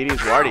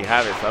diabetes, we already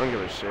have it, so I don't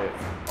give a shit.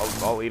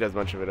 I'll eat as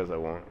much of it as I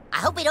want. I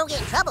hope we don't get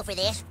in trouble for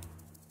this.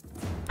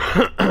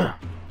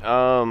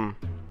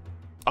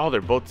 Oh,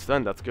 they're both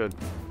stunned. That's good.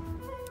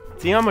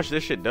 See how much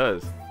this shit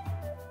does.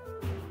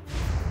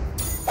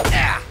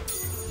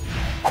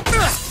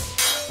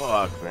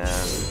 Fuck,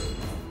 man.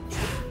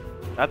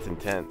 That's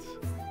intense.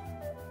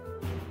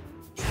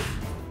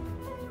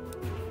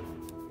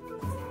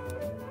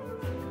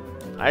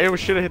 I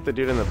should have hit the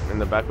dude in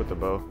the back with the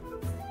bow.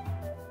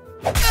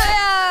 At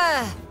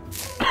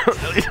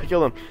least I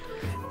killed him.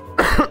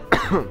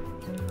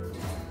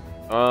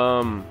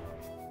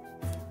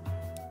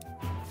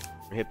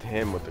 Hit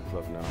him with the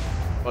club now.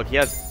 Fuck, he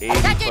has 80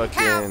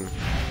 fucking.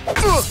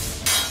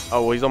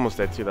 Oh, well, he's almost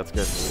dead too. That's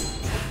good.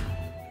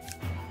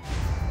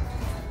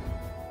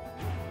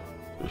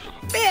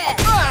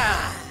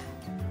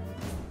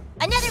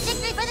 Another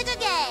victory for the good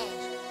guys.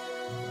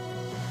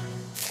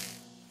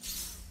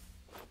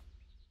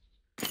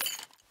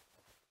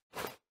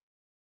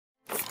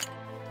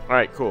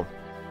 Alright, cool.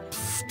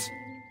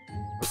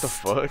 What the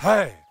fuck?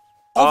 Hey!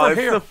 Oh, Over it's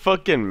here! the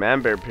fucking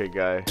man bear pig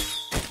guy.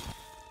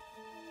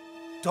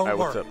 Don't Alright,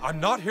 what's worry, up?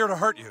 I'm not here to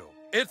hurt you.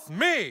 It's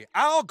me,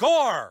 Al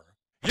Gore!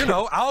 You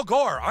know, Al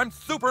Gore, I'm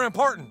super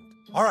important.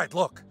 Alright,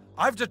 look,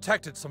 I've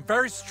detected some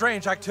very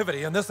strange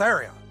activity in this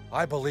area.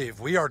 I believe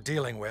we are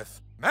dealing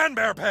with Man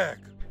Bear Pig.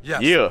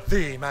 Yes, Yeah.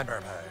 the Man Bear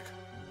Pig.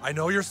 I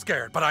know you're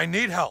scared, but I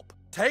need help.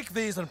 Take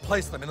these and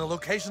place them in the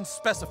location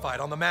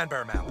specified on the Man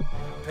Bear map,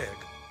 Pig.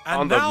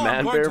 And On the now Man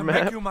I'm going Bear to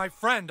map? make you my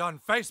friend on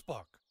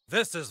Facebook.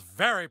 This is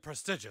very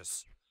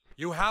prestigious.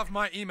 You have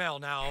my email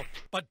now,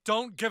 but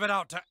don't give it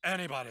out to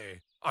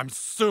anybody. I'm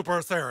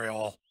super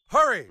serial.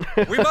 Hurry!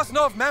 We must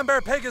know if Man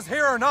Bear Pig is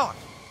here or not.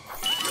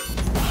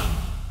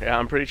 Yeah,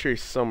 I'm pretty sure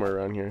he's somewhere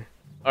around here.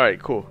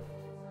 Alright, cool.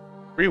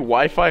 Free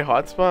Wi-Fi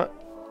hotspot?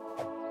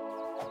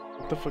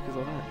 What the fuck is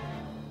all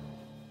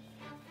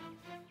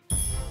that?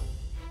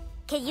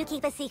 Can you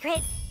keep a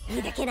secret?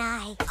 Neither can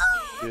I.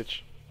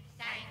 Bitch.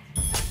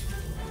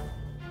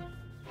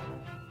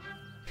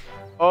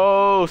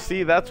 Oh,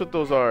 see, that's what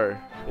those are.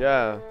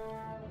 Yeah.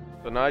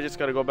 So now I just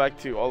gotta go back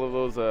to all of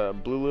those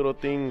blue little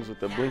things with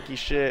the blinky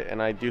shit,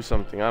 and I do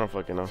something. I don't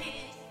fucking know.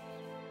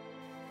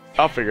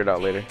 I'll figure it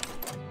out later.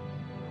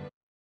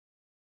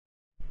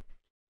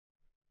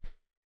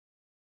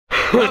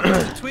 Welcome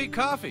to Tweeked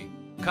Coffee.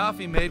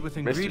 Coffee made with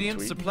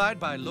ingredients Tweek. supplied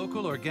by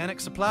local organic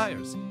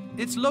suppliers.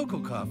 It's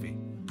local coffee,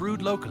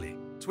 brewed locally.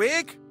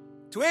 Tweek?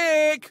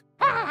 Tweek!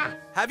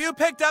 Have you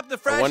picked up the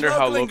fresh wonder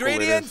how local local it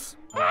ingredients?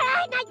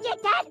 Not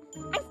yet, Dad.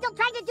 I'm still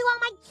trying to do all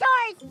my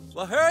chores.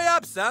 Well, hurry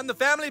up, son. The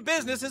family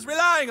business is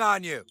relying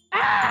on you.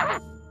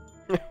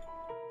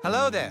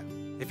 Hello there.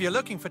 If you're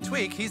looking for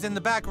Tweek, he's in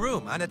the back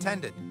room,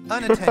 unattended.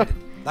 Unattended.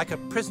 Like a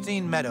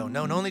pristine meadow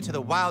known only to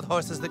the wild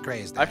horses that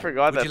graze there. I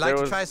forgot Would that you like there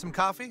to was... try some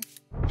coffee?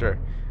 Sure.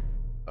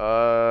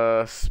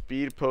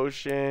 Speed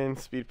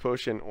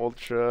potion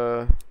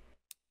ultra.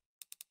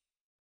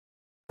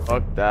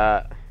 Fuck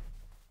that.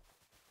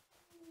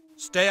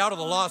 Stay out of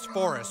the Lost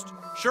Forest.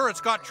 Sure,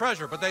 it's got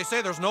treasure, but they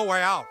say there's no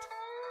way out.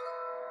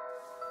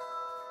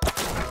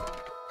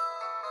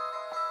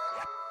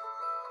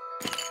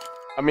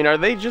 I mean, are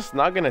they just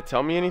not gonna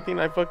tell me anything?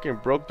 I fucking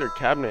broke their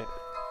cabinet.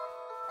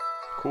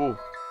 Cool.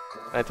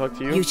 Can I talk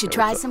to you? You should Hey,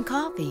 try what's up? some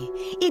coffee.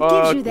 It Fuck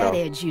gives you that no.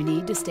 edge you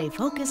need to stay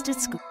focused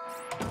at school.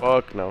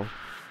 Fuck no.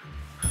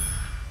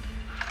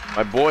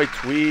 My boy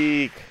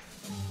Tweek.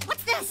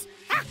 What's this?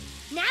 Huh?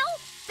 Now?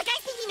 The guy's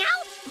thinking now?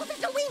 Well,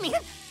 there's no way,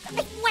 man.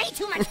 That's way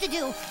too much to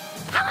do.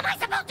 How am I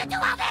supposed to do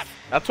all this?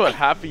 That's what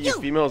half of you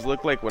females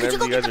look like Could whenever you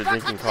go you get guys the are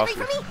frog drinking hot coffee.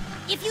 delivery for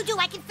me? If you do,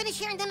 I can finish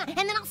here and then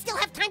I'll still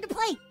have time to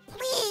play.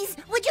 Please,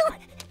 would you?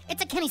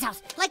 It's at Kenny's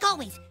house, like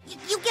always.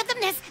 You give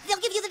them this, they'll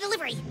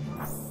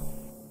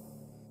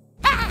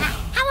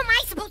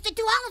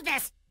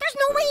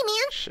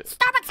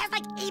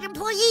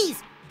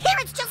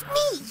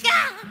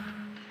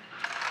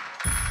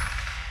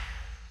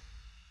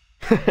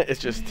It's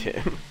just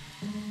Tim.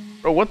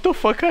 Bro, what the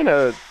fuck kind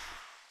of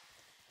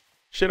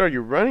shit are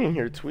you running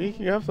here, Tweek?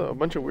 You have a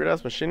bunch of weird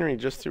ass machinery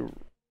just to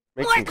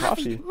make More some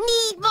coffee.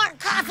 Need more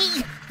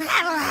coffee.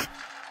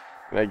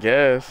 I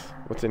guess.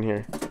 What's in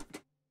here?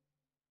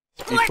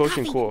 Speed More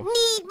potion, coffee. cool.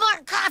 Need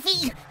more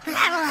coffee.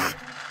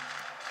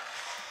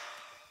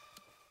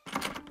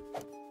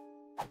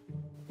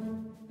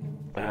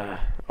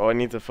 Oh, I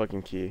need the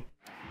fucking key.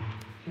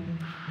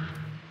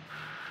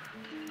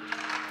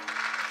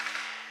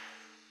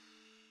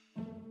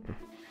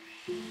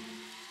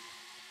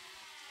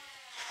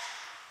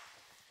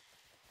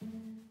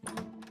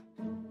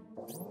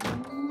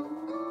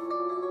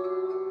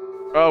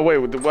 Oh wait,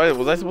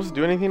 was I supposed to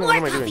do anything? What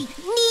am I doing?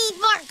 Need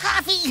more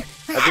coffee.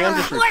 I think I'm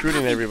just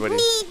recruiting everybody.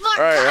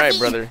 Alright,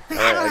 brother.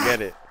 Alright, I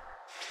get it.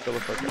 Chill the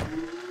fuck out.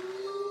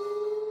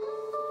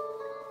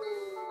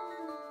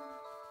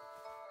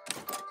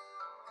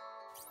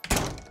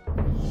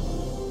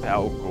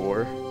 Al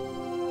Gore.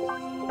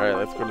 Alright,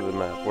 let's go to the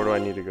map. Where do I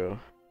need to go?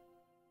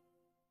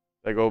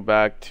 I go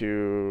back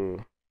to...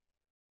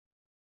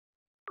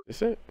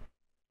 Is it?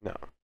 No.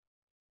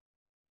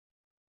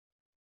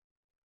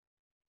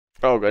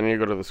 Oh, I need to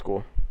go to the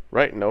school.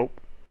 Right?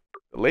 Nope.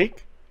 The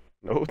lake?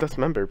 No, that's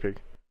Member Pig.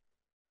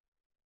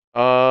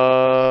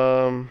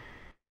 Am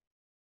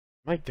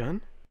I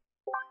done?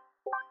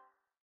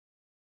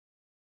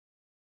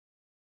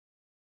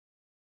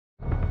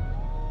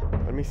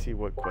 Let me see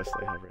what quest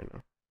I have right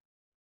now.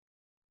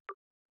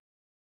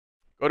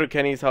 Go to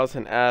Kenny's house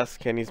and ask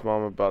Kenny's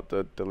mom about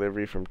the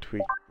delivery from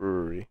Tweeked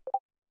Brewery.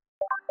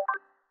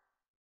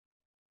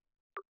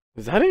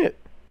 Is that it?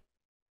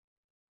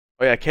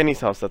 Oh yeah,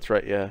 Kenny's house, that's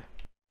right, yeah.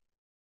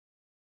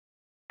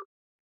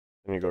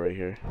 Let me go right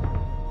here.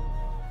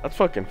 That's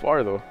fucking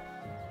far though.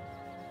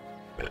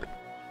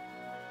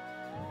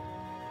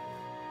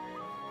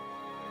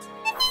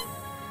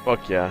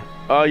 Fuck yeah.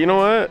 You know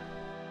what?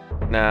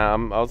 Nah, I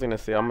was gonna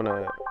say I'm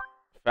gonna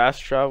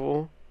fast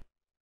travel.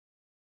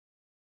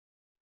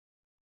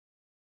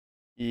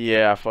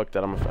 Yeah, fuck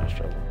that, I'm gonna fast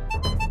travel.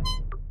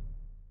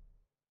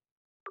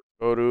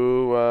 Go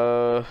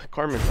to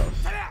Carmen's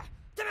house.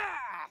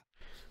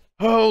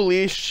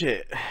 Holy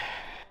shit.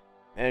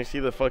 And you see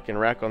the fucking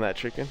rack on that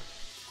chicken?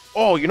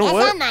 Oh, you know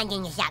what? I'm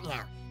minding your shop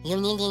now. You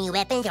need any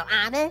weapons or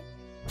armor?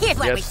 Here's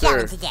what Yes, we're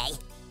selling sir. today.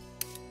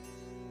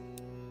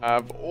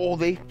 Oh,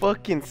 they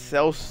fucking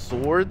sell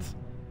swords?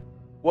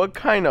 What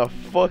kind of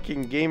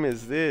fucking game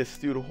is this,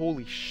 dude?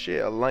 Holy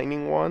shit, a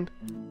lightning wand?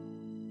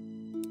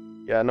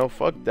 Yeah, no,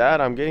 fuck that.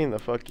 I'm getting the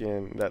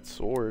fucking, that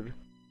sword.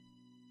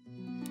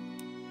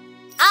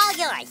 All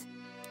yours.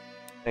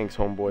 Thanks,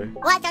 homeboy.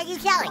 What are you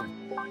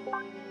selling?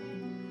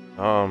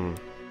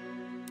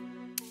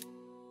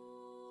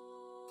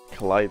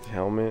 Clyde's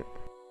helmet.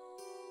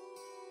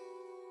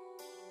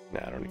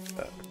 Nah, I don't need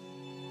that.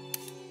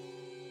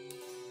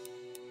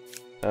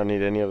 I don't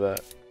need any of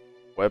that.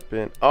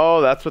 Weapon.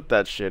 Oh, that's what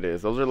that shit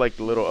is. Those are like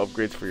the little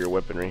upgrades for your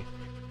weaponry.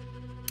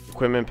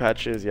 Equipment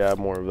patches. Yeah,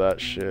 more of that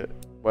shit.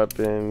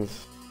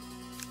 Weapons.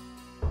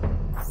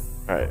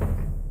 Alright.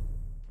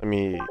 Let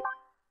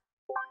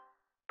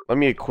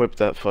me equip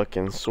that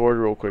fucking sword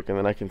real quick and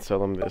then I can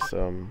sell him this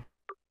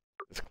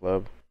this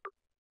club.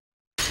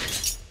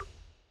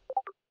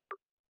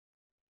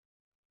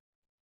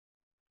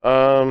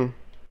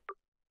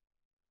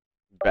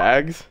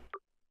 Bags?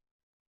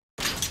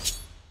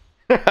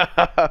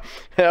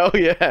 Hell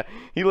yeah,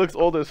 he looks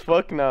old as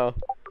fuck now.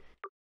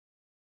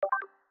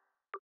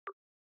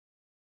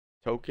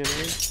 Token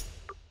ring?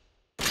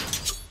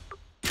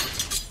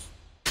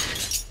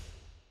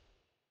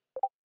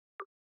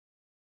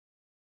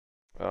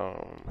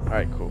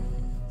 Alright, cool.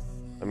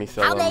 Let me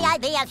sell How him. may I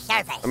be of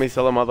service? Let me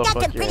sell him all the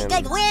Got some pretty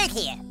good fucking word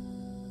here.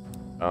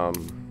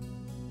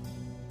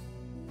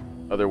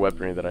 other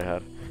weaponry that I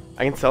had.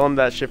 I can sell him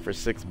that shit for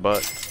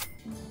 $6.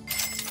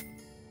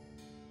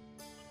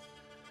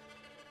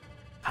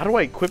 How do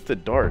I equip the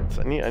darts?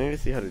 I need to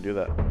see how to do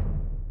that.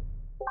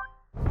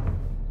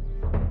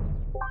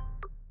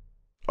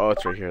 Oh,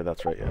 it's right here.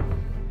 That's right, yeah.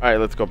 Alright,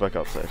 let's go back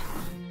outside.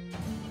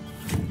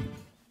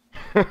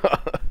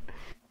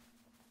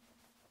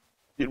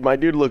 Dude, my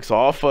dude looks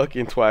all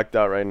fucking twacked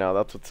out right now.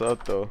 That's what's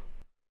up, though.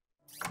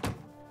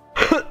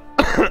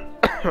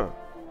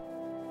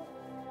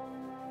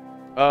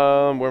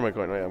 Where am I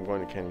going? Oh, yeah, I'm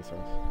going to Kenny's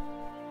house.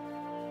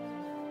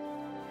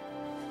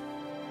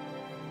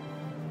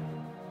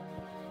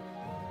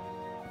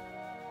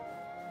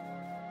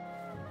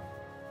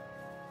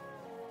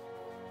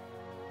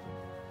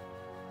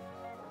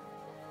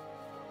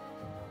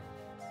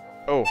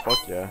 Oh, fuck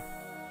yeah.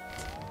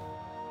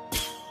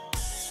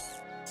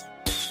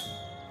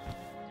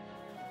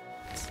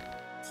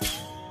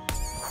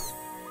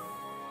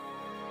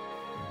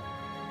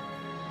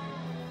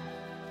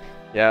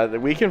 Yeah,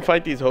 we can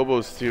fight these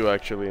hobos too,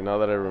 actually, now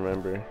that I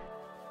remember.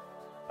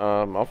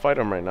 I'll fight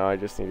them right now. I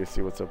just need to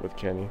see what's up with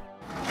Kenny.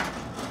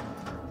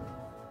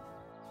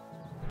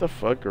 What the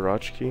fuck,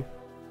 garage key?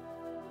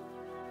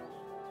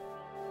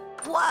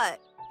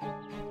 What?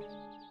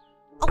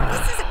 Oh,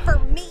 this isn't for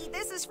me.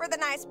 This is for the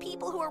night nice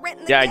people who are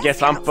renting the Yeah, I guest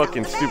guess I'm house out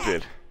fucking the back.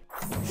 stupid.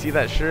 See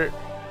that shirt?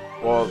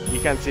 Well, you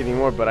can't see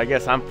anymore, but I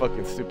guess I'm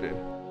fucking stupid.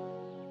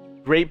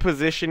 Great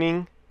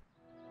positioning.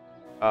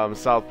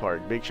 South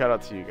Park. Big shout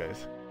out to you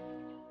guys.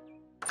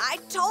 I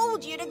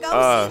told you to go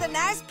see the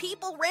nice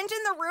people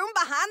renting the room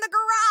behind the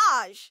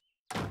garage.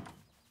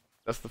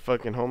 That's the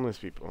fucking homeless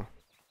people.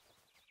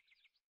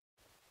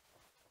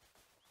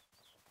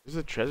 There's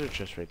a treasure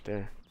chest right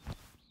there.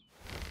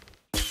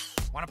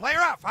 Wanna play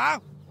her off, huh?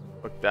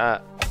 Fuck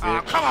that.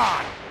 Oh, come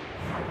on!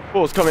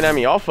 Fool's coming at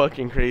me all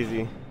fucking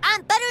crazy.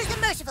 I'm Butters the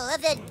Merciful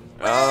of the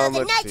let's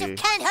Knights see. of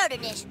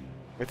Kind-Heartedness.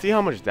 Let's see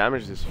how much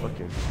damage this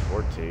fucking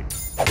sword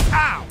takes.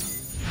 Ow!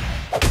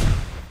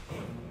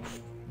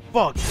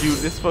 Fuck, dude,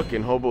 this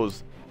fucking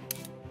hobo's...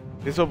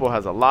 This hobo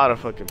has a lot of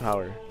fucking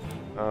power.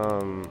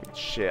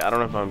 Shit, I don't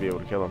know if I'm gonna be able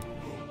to kill him.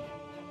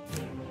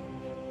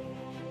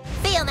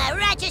 Feel my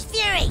righteous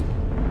fury!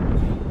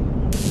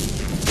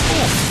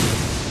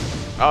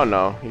 Oh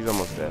no, he's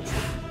almost dead.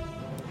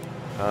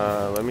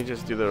 Let me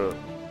just do the...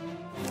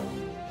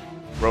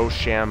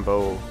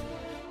 Rochambeau.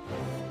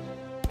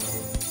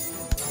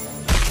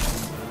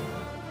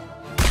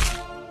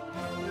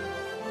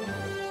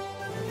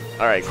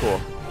 Alright, cool.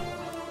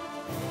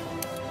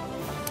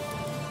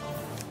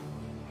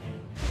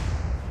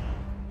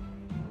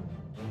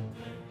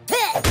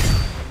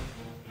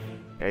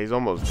 Yeah, he's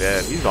almost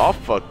dead. He's all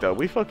fucked up.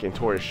 We fucking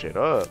tore his shit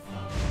up.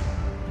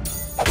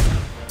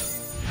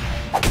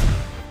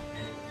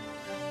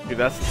 Dude,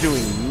 that's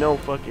doing no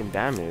fucking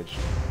damage.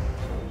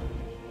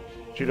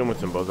 Shoot him with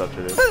some bows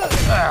after this.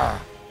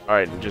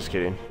 Alright, just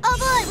kidding. Oh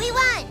boy, we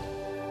won!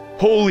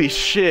 Holy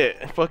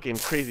shit. Fucking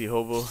crazy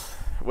hobo.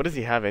 What does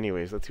he have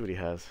anyways? Let's see what he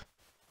has.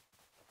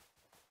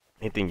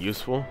 Anything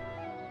useful?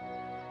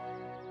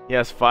 He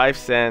has 5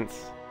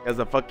 cents. He has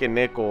a fucking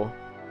nickel.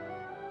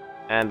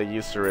 And a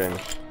use syringe.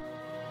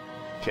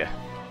 Yeah.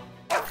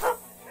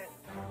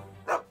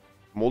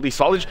 Moldy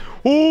solid.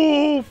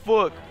 Oh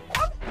fuck.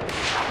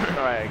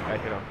 Alright, I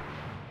hit him.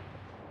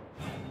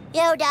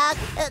 Yo, dog,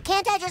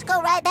 can't I just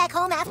go right back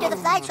home after the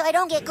fight so I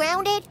don't get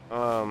grounded?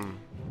 I'm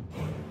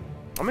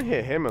gonna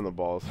hit him in the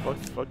balls.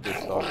 Fuck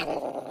this dog.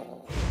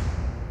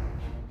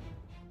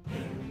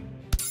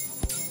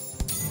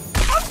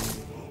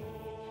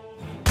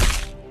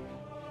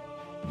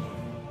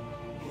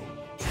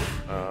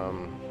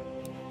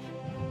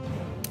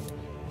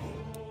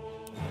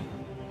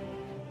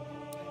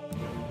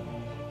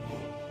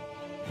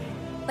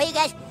 Wait, you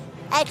guys,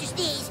 I have to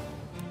sneeze.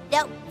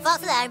 No,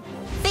 false alarm.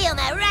 Feel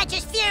my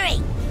righteous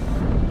fury!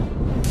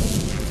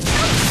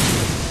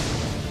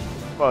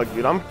 Fuck,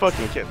 dude, I'm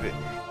fucking kidding.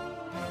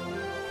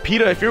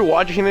 PETA, if you're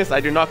watching this, I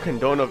do not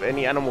condone of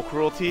any animal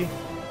cruelty.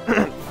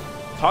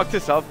 Talk to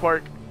South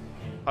Park.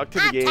 Talk to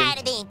the game. I'm tired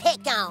of being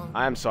picked on.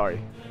 I'm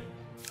sorry.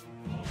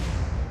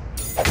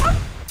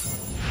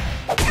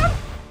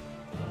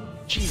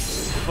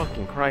 Jesus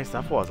fucking Christ,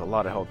 that fool has a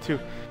lot of health too.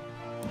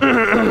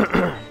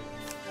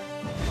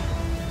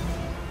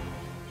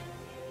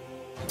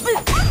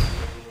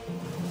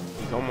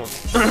 He's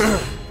almost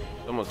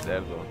almost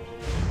dead though.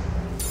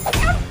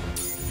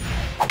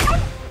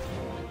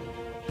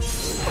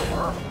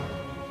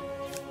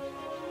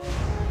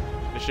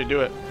 This should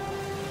do it.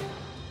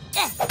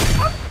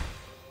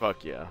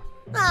 Fuck yeah.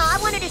 Oh, I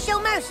wanted to show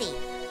mercy.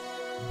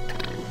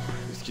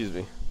 Excuse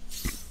me.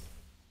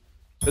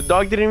 The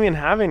dog didn't even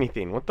have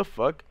anything. What the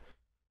fuck?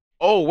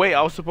 Oh wait,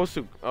 I was supposed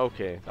to.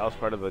 Okay, that was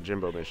part of the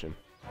Jimbo mission.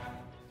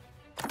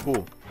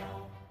 Cool.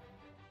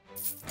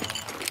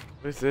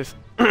 What is this?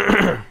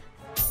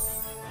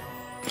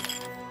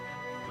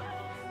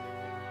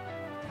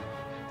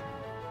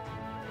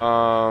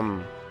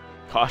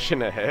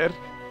 Caution ahead?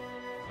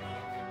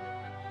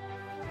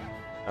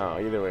 Oh,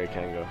 either way it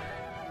can go.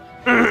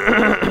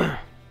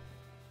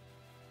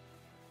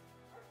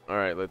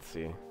 Alright, let's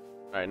see.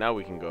 Alright, now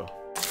we can go.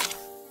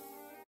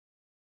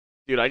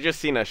 Dude, I just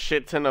seen a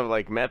shit ton of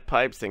like meth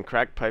pipes and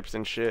crack pipes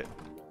and shit.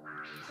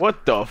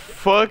 What the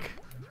fuck?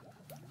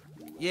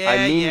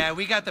 Yeah, yeah,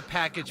 we got the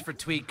package for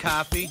Tweed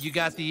Coffee. You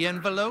got the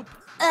envelope?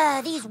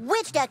 These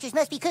witch doctors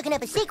must be cooking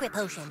up a secret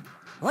potion.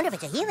 Wonder if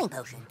it's a healing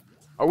potion.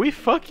 Are we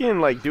fucking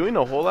like doing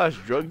a whole ass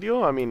drug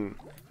deal? I mean,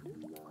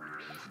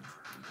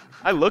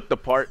 I looked the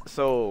part,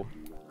 so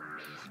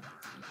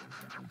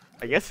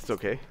I guess it's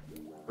okay.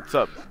 What's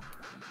up?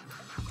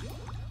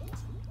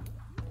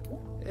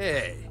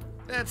 Hey,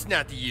 that's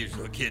not the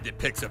usual kid that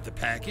picks up the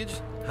package.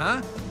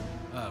 Huh?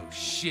 Oh,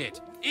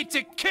 shit. It's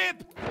a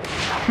kip!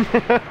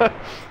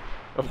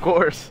 Of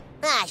course.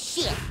 Ah,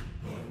 shit.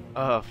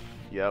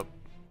 Yep.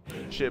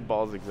 Shit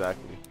balls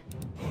exactly.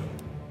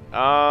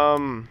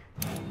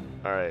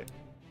 Alright.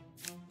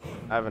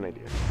 I have an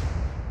idea.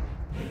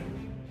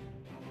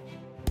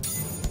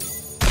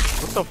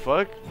 What the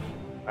fuck?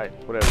 Alright,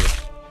 whatever.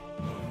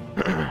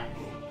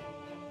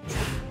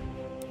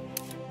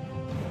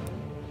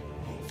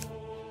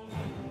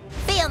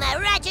 Feel my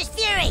righteous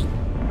fury!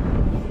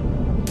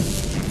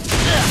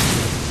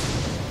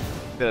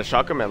 Did I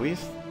shock him at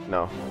least?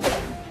 No.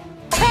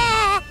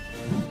 Ah!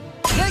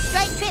 You're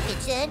straight tripping,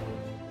 son.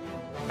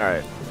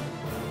 Alright.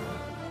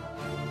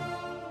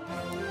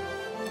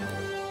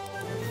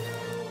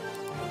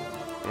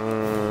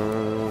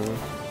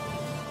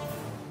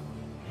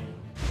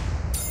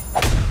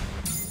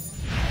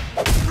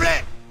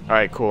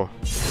 Alright, cool.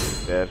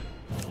 Dead.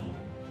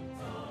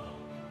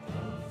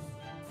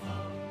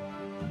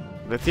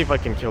 Let's see if I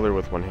can kill her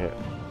with one hit.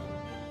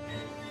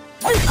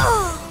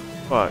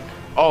 Fuck.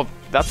 Oh,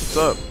 that's what's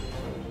up.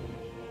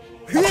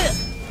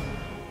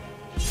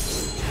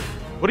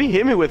 What did he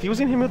hit me with? He was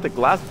gonna hit me with the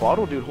glass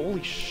bottle, dude.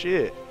 Holy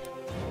shit.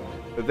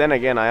 But then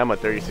again, I am a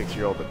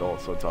 36-year-old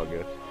adult, so it's all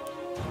good.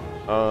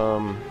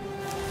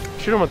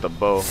 Shoot him with the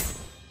bow.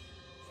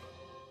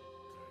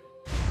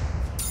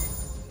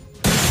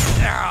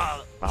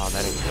 Oh,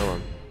 that didn't kill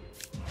him.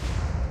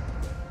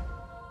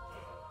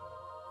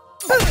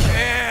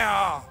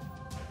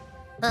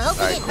 I hope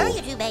he Alright, didn't hurt cool.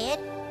 you too bad.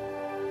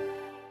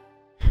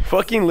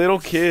 Fucking little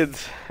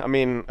kids. I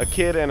mean, a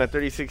kid and a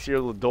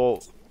 36-year-old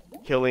adult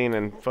killing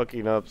and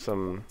fucking up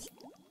some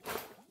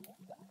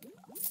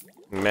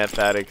meth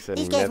addicts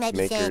and meth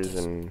makers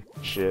and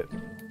shit.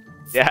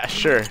 Yeah,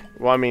 sure.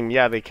 Well, I mean,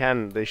 yeah, they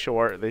can. They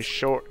sure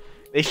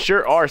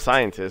are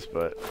scientists,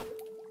 but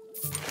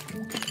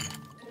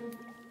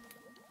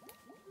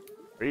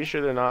are you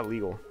sure they're not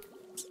legal?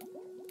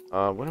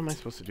 What am I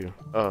supposed to do?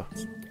 Oh,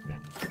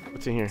 okay.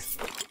 What's in here?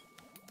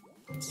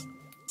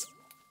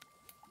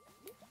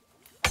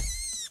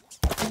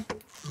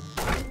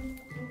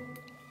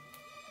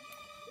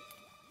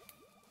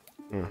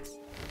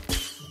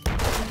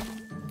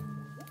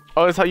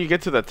 Oh, that's how you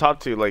get to the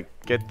top to like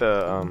get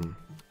the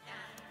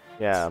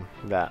yeah,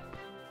 that.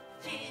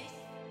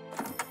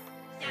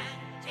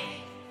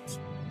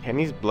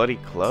 Kenny's Bloody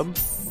Club?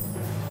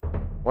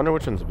 Wonder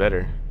which one's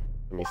better.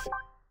 Let me see.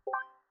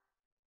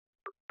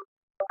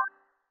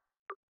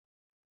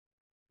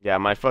 Yeah,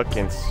 my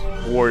fucking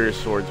warrior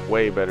sword's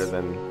way better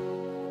than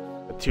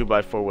a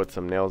 2x4 with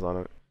some nails on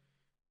it.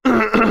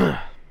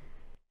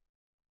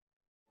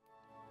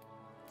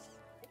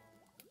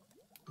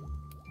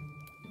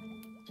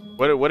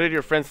 What did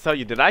your friends tell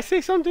you? Did I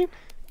say something?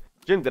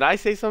 Jim, did I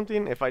say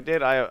something? If I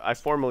did, I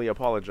formally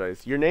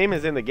apologize. Your name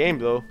is in the game,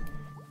 though.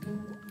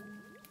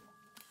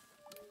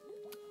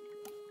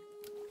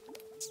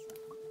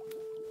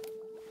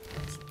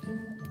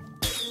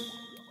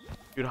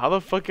 Dude, how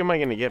the fuck am I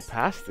gonna get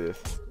past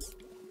this?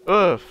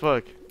 Ugh,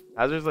 fuck.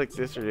 Hazards like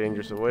this are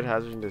dangerous. Avoid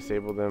hazards and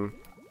disable them.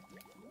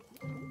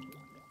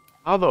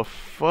 How the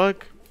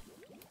fuck?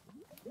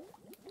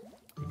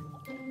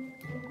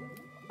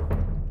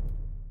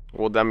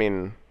 Well, I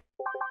mean...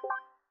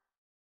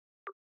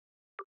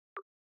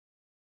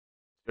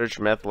 Search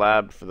meth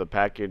lab for the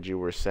package you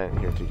were sent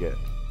here to get.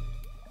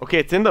 Okay,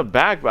 it's in the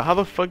back, but how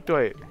the fuck do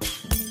I...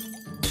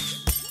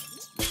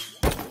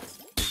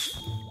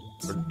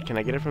 Or can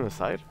I get it from the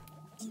side?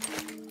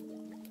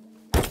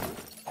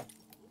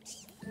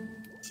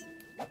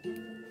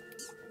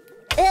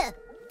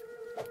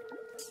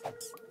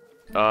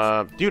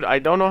 Dude, I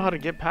don't know how to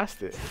get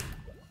past it.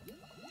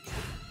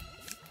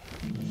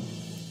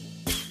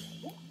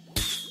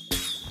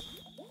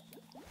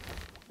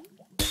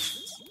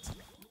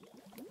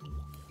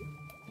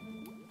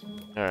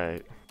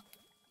 Alright.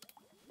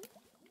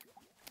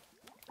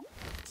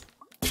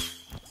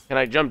 Can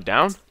I jump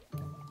down?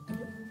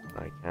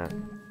 I can't.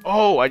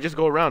 Oh, I just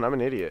go around. I'm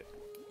an idiot.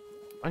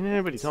 Why didn't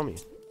anybody tell me?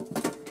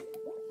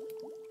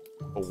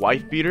 A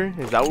wife beater?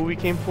 Is that what we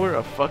came for?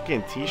 A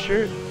fucking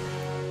t-shirt?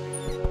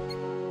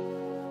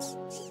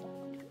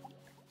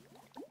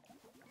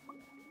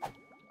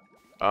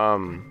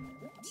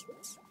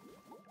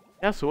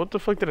 Yeah, so what the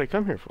fuck did I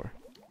come here for?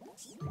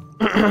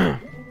 I'm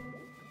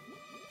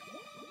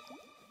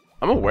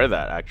gonna wear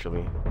that,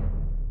 actually.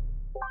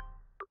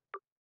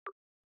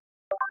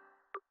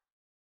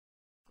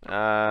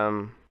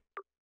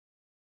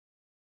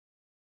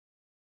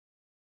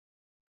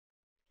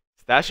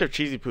 Stash of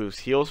cheesy poofs.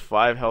 Heals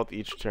 5 health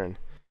each turn.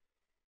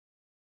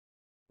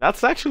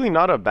 That's actually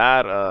not a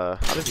bad,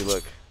 how does he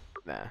look?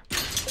 Nah.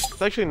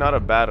 It's actually not a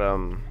bad,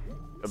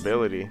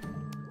 ability.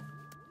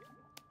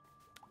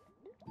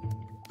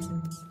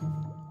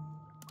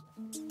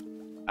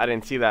 I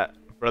didn't see that,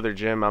 Brother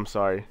Jim. I'm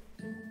sorry.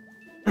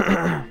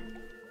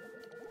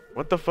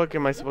 What the fuck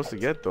am I supposed to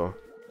get, though?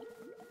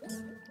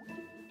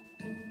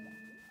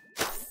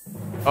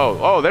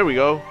 Oh, there we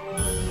go.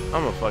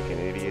 I'm a fucking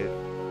idiot.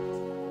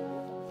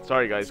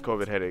 Sorry, guys.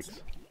 COVID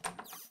headaches.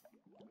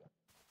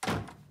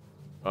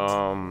 Where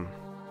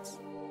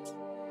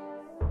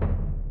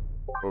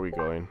are we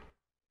going?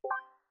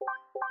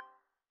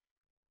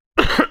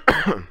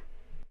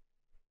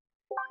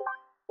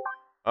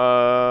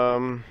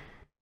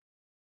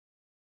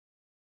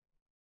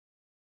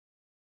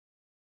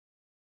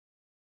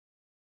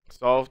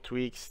 Solve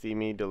tweak,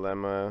 steamy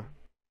dilemma,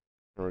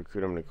 and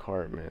recruit him to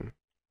Cartman.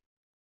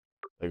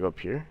 I go up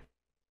here?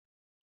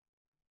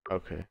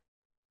 Okay.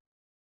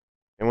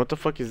 And what the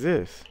fuck is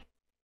this?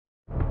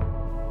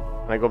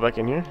 Can I go back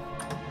in here?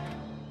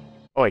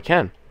 Oh, I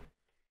can.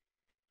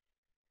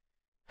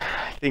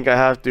 I think I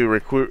have to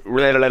recruit.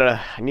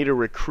 I need to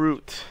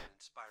recruit.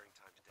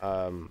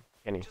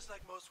 Kenny. Just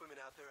like most women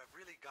out there, I've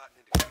really gotten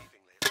into creeping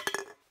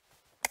lately.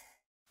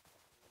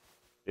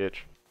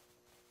 Bitch.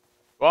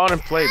 Go on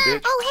and play,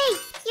 bitch. Oh, hey,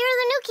 you're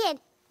the new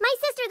kid. My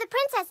sister, the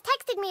princess,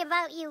 texted me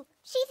about you.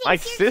 She thinks My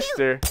you're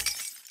sister?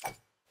 Cute.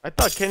 I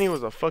thought Kenny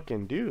was a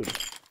fucking dude.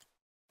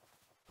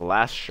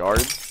 Glass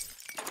shards.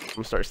 I'm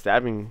gonna start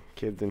stabbing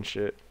kids and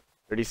shit.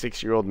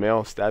 36-year-old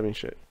male stabbing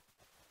shit.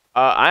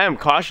 I am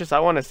cautious. I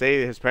want to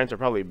say his parents are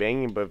probably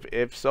banging, but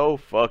if so,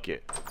 fuck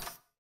it.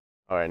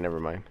 Alright, never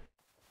mind.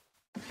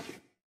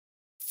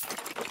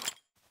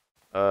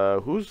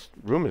 Whose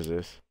room is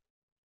this?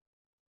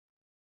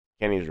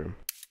 Kenny's room.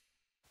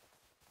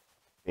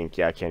 I think,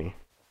 yeah, Kenny.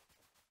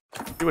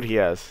 See what he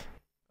has.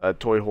 A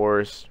toy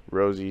horse,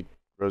 rosy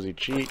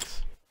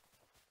cheeks.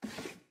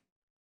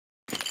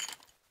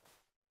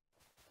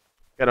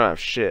 I don't have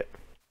shit.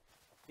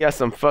 He has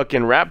some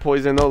fucking rat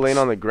poison though, laying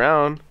on the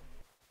ground.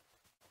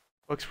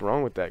 What's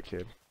wrong with that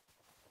kid?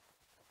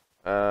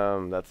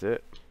 That's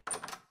it.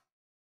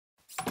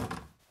 See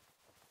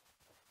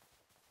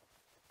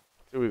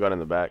what we got in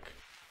the back.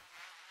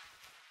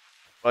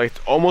 Like,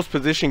 almost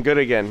positioned good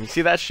again. You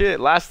see that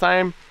shit? Last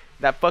time,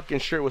 that fucking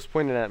shirt was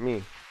pointing at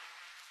me.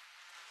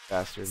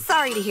 Bastard.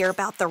 Sorry to hear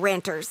about the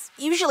renters.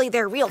 Usually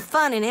they're real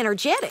fun and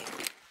energetic.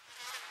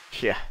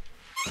 Yeah.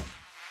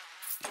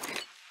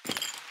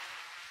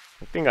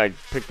 I think I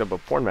picked up a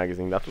porn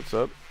magazine. That's what's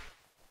up.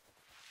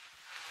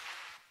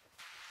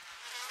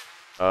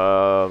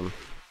 Okay,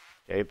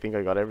 I think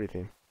I got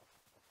everything.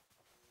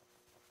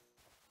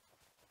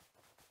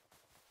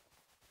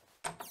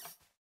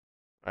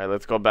 Alright,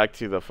 let's go back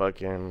to the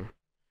fucking...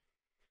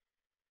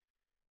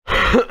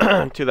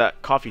 to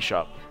that coffee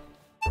shop.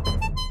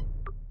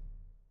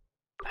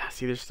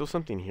 See, there's still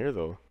something here,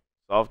 though.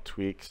 Solve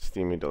tweaks,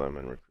 steamy dilemma,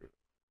 and recruit.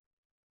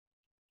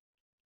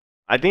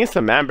 I think it's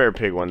the Man Bear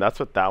Pig one. That's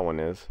what that one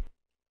is.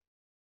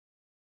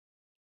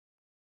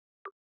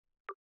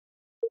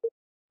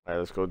 Alright,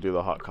 let's go do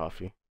the hot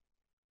coffee.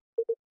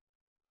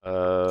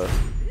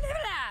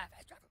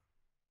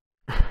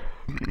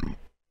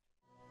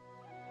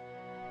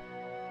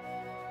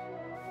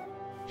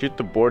 Shoot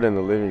the board in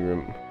the living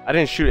room. I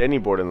didn't shoot any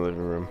board in the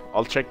living room.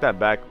 I'll check that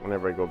back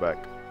whenever I go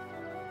back.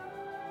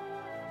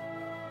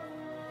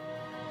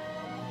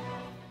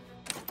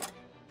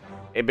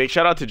 Hey, big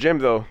shout out to Jim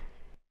though.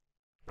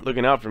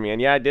 Looking out for me.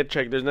 And yeah, I did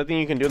check. There's nothing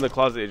you can do in the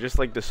closet. It just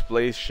like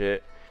displays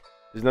shit.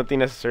 There's nothing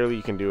necessarily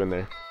you can do in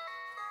there.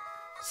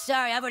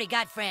 Sorry, I've already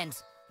got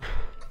friends.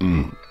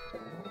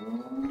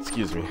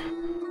 Excuse me.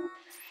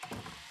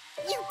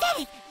 You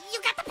did it!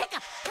 You got the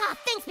pickup! Oh,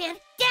 thanks, man.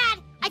 Dad,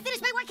 I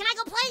finished my work. Can I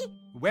go play?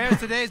 Where's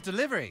today's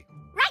delivery?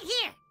 Right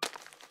here!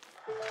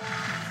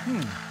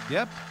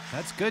 Yep,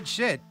 that's good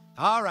shit.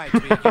 All right,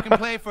 Tweek, you can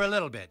play for a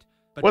little bit.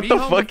 But What the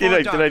fuck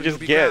did I just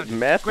get?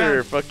 Meth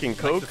or fucking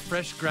coke? Like the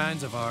fresh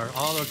grinds of our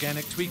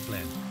all-organic tweak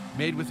blend,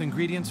 made with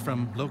ingredients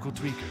from local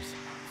tweakers.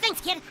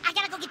 Thanks, kid. I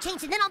gotta go get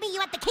changed, and then I'll meet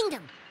you at the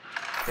kingdom.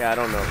 Yeah, I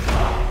don't know.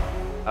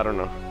 I don't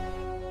know.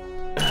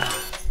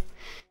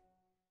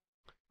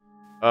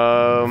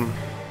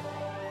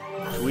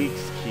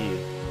 Tweaks key.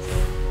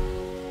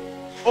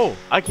 Oh,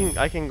 I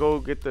can go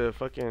get the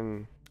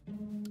fucking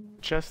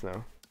chest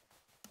now.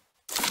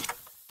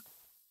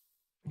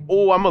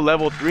 Oh, I'm a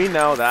level 3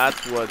 now.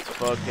 That's what's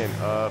fucking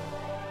up.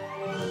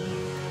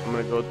 I'm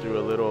gonna go through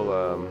a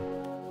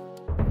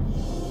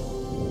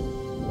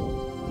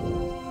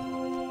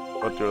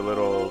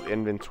little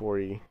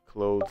inventory,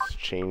 clothes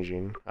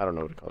changing. I don't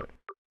know what to call it.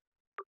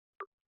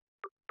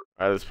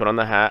 Alright, let's put on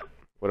the hat.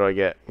 What do I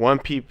get? 1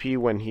 PP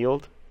when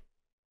healed.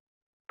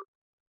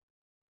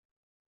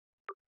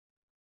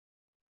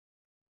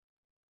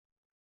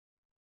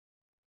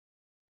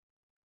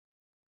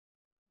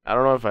 I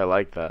don't know if I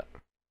like that.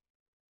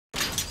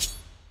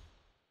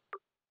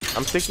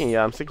 I'm sticking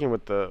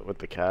with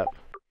the cap.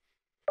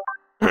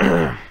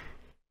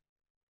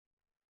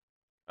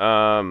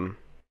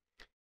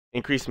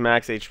 Increase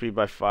max HP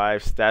by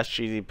 5, stash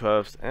cheesy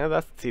puffs. And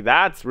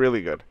that's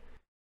really good.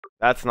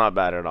 That's not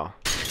bad at all.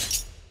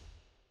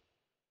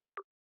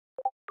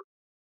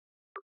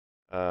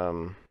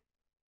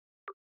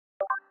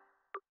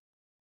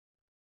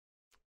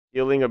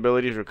 Healing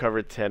abilities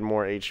recover 10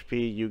 more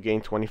HP. You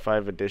gain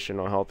 25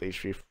 additional health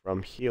HP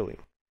from healing.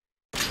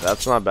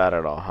 That's not bad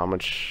at all. How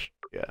much?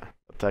 Yeah,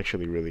 that's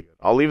actually really good.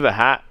 I'll leave the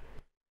hat.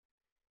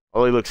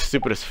 Oh, he looks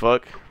stupid as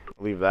fuck.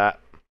 I'll leave that.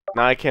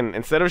 Now I can,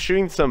 instead of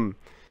shooting some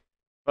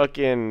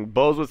fucking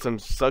bows with some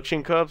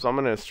suction cups, I'm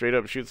gonna straight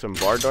up shoot some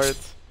bar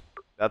darts.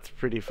 That's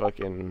pretty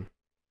fucking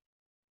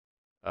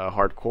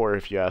hardcore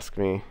if you ask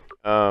me.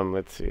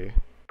 Let's see.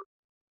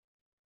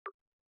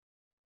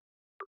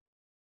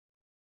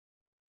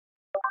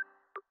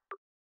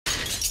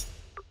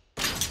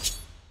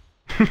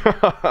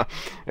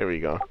 There we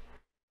go.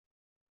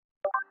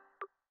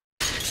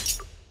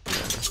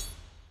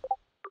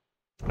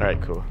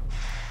 Alright, cool.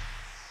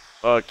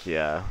 Fuck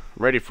yeah.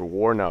 I'm ready for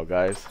war now,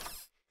 guys.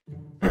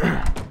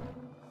 I'm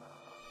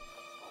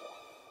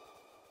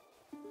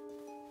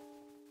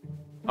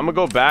gonna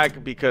go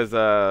back because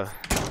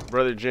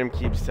Brother Jim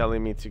keeps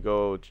telling me to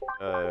go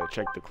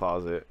check the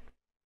closet.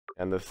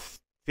 And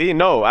see,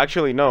 no,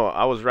 actually no,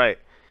 I was right.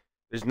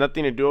 There's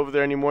nothing to do over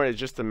there anymore. It's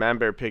just a Man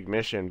Bear Pig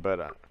mission,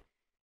 but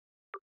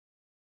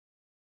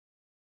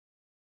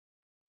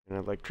An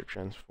electric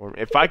transformer.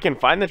 If I can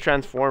find the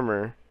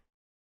transformer,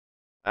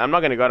 I'm not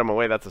gonna go out of my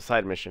way. That's a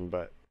side mission,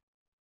 but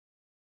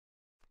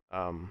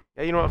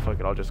yeah, you know what? Fuck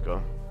it. I'll just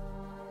go.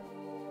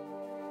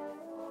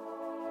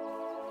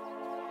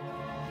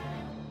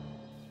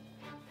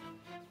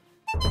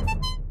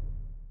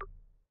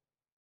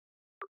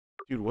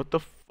 Dude, what the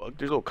fuck?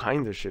 There's all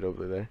kinds of shit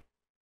over there.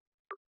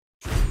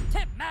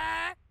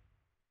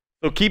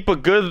 So keep a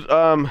good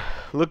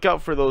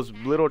lookout for those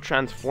little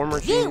transformer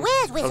things. Gee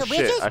whiz, Whistle Oh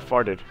shit, Witches. I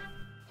farted.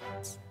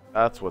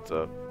 That's what's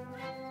up.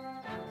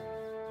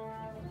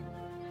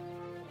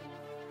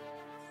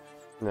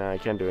 Nah, I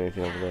can't do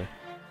anything over there.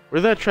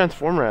 Where's that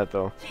transformer at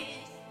though?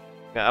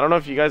 Yeah, I don't know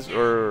if you guys,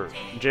 or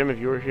Jim, if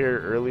you were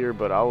here earlier,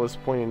 but I was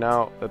pointing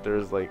out that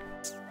there's like,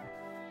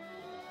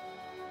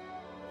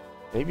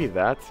 maybe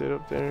that's it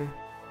up there.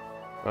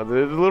 The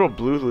little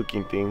blue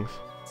looking things.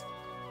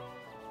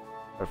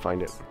 I'll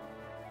find it.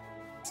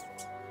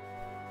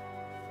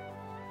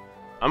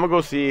 I'm gonna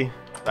go see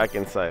back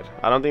inside.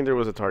 I don't think there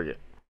was a target.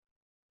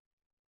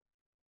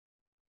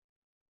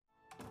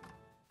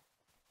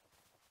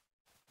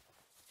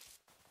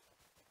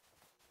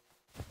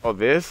 Oh,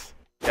 this?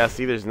 Yeah,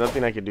 see, there's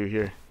nothing I could do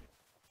here.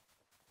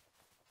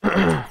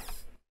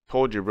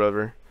 Told you,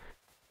 brother.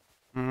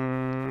 Yeah,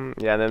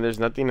 and then there's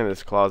nothing in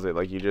this closet.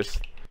 Like, you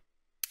just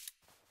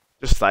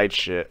side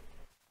shit.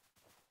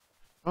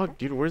 Oh,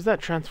 dude, where's that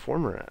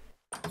transformer at?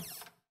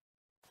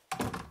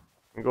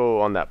 I'll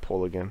go on that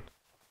pole again.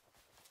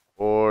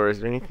 Or is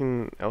there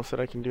anything else that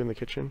I can do in the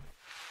kitchen?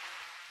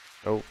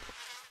 Nope.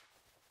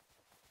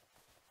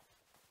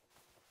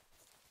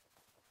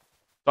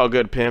 It's all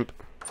good, pimp.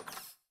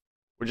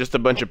 We're just a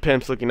bunch of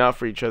pimps looking out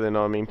for each other,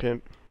 know what I mean,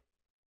 pimp?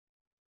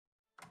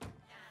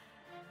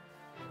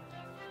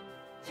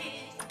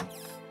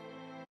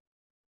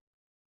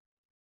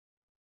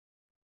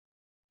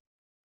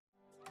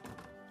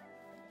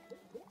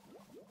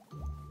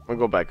 I'm gonna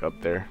go back up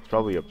there. It's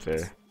probably up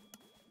there.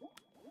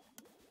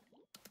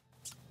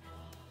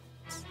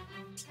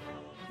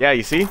 Yeah,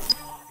 you see?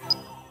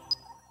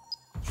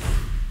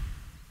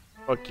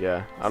 Fuck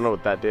yeah. I don't know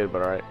what that did,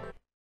 but alright.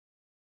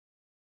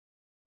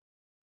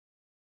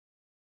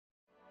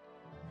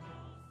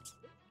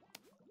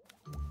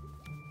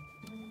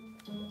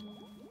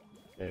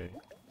 Okay.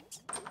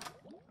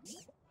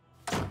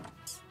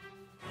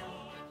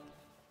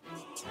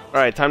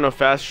 Alright, time to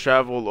fast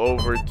travel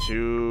over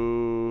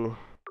to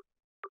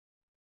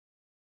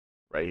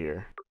right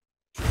here.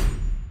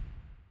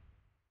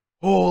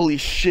 Holy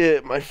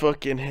shit, my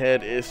fucking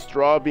head is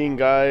throbbing,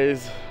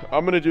 guys.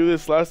 I'm gonna do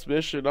this last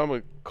mission. I'm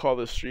gonna call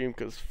this stream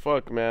because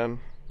fuck, man.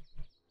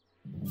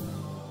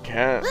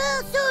 Can't.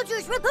 Well,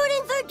 soldiers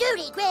reporting for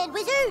duty, Grand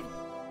Wizard.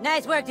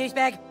 Nice work,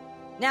 douchebag.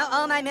 Now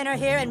all my men are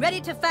here and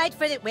ready to fight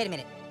for the... Wait a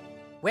minute.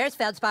 Where's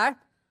Feldspar?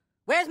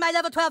 Where's my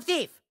level 12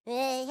 thief?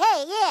 Hey,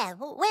 yeah,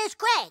 where's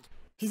Craig?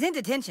 He's in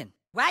detention.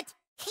 What?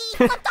 He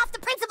flipped off the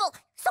principal,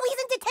 so he's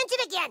in detention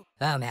again.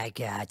 Oh my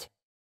god.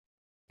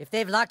 If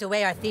they've locked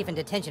away our thief in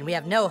detention, we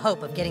have no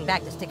hope of getting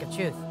back the stick of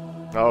truth.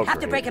 Oh, have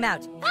to break him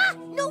out. Ah,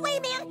 no way,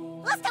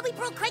 man. Last time we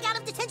broke Craig out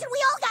of detention,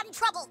 we all got in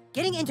trouble.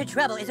 Getting into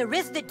trouble is a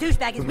risk that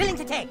douchebag is willing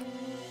to take.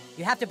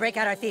 You have to break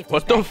out our thief,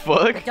 What douchebag. the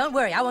fuck? But don't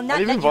worry, I will not I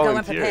let you didn't go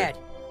volunteer. unprepared.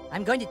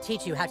 I'm going to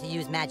teach you how to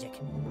use magic.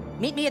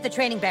 Meet me at the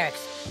training barracks.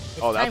 It's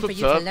Oh, that's time for what's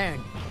you up? to learn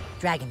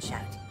Dragon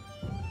Shout.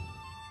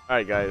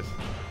 Alright, guys.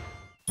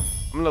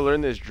 I'm gonna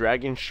learn this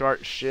dragon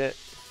shart shit.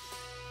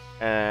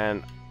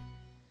 And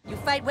You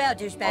fight well,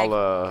 douchebag.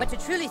 I'll, but to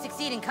truly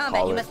succeed in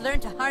combat, call you it. must learn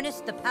to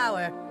harness the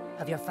power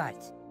of your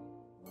farts.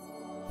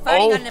 Oh, Farting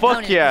on an fuck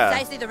opponent yeah. at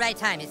precisely the right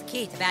time is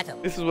key to battle.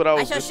 this is what I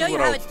was. shall This show is you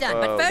what how I it's was done,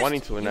 but first,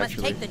 wanting to learn you must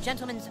actually. take the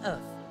gentleman's oath.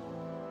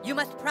 You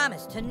must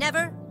promise to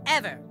never,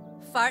 ever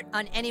fart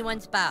on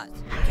anyone's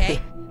balls,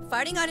 okay?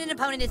 Farting on an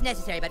opponent is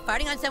necessary, but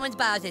farting on someone's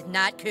balls is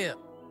not cool.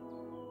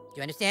 Do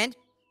you understand?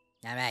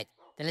 All right,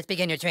 then let's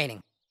begin your training.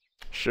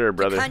 Sure,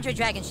 brother. To conjure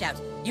Dragon Shout,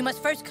 you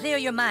must first clear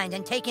your mind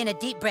and take in a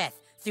deep breath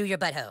through your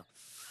butthole.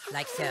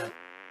 Like so.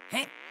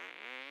 Huh?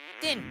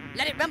 Then,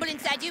 let it rumble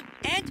inside you,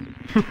 and...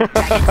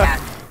 Dragon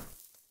Shout.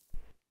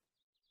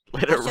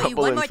 Let it I'll show you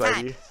rumble one more inside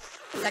time. you.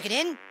 Suck it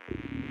in.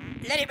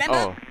 Let it rumble.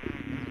 Oh.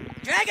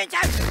 Dragon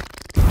Shout!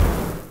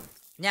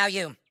 Now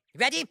you.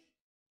 Ready?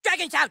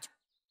 Dragon Shout!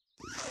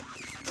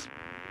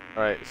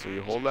 Alright, so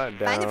you hold that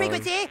down. Find the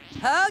frequency.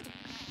 Hold.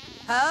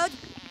 Hold.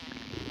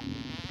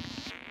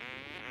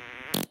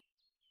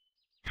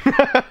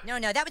 No,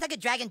 that was like a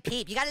dragon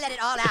peep. You gotta let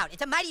it all out.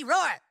 It's a mighty roar.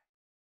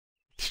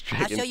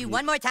 I'll show you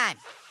one more time.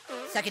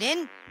 Suck it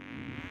in.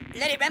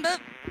 Let it rumble.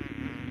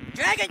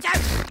 Dragon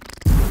Shout!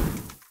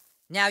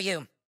 Now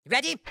you.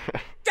 Ready?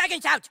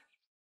 Dragon Shout!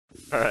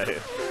 Alright.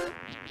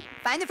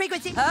 Find the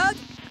frequency. Hold.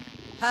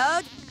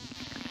 Hold.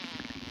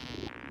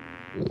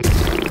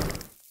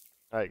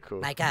 Alright,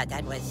 cool. My god,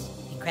 that was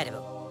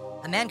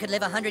incredible. A man could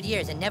live 100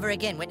 years and never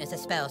again witness a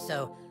spell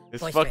so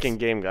This boisterous. fucking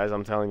game, guys,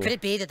 I'm telling you. Could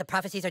it be that the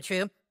prophecies are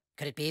true?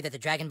 Could it be that the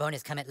Dragonborn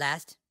has come at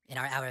last, in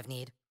our hour of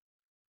need?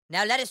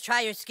 Now let us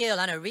try your skill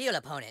on a real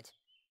opponent.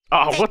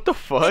 Oh, Hey, what the Hey,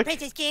 fuck?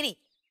 Princess Kenny!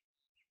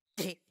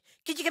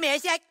 Could you come here a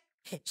sec?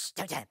 Shh,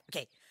 don't tell him.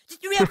 Okay,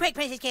 Just real quick,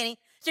 Princess Kenny.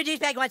 Sir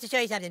Douchebag wants to show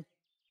you something.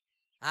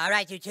 All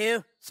right, you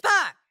two.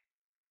 Spar!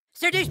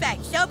 Sir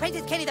Douchebag, show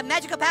Princess Kenny the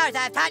magical powers I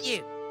have taught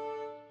you.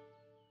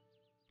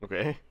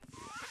 Okay.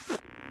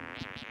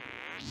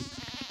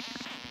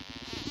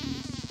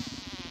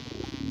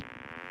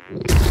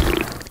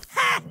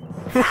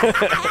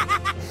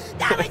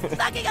 That was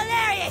fucking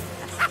hilarious!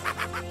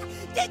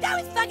 Dude,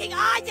 that was fucking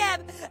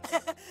awesome!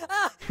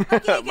 Oh,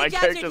 okay, My good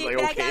job, character's Sir like,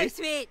 Douchebag. okay. That was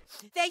sweet.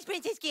 Thanks,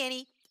 Princess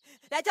Kenny.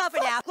 That's all for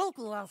now.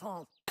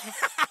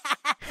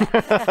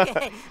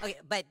 Okay,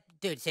 but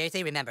dude,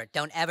 seriously, remember,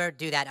 don't ever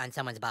do that on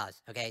someone's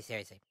balls, okay?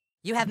 Seriously.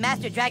 You have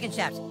mastered dragon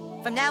shafts.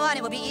 From now on,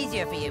 it will be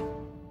easier for you.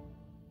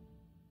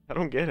 I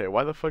don't get it.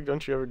 Why the fuck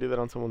don't you ever do that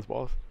on someone's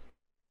balls?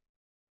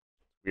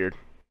 Weird.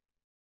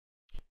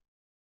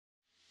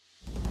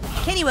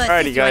 Kenny will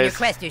assist you on your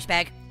quest,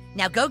 douchebag.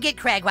 Now go get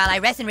Craig while I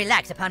rest and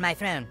relax upon my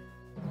throne.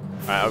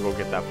 Alright, I'll go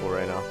get that fool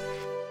right now.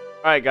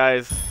 Alright,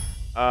 guys.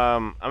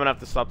 I'm gonna have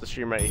to stop the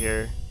stream right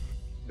here.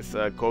 This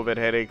COVID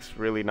headache's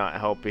really not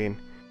helping.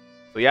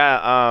 So yeah,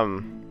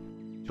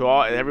 to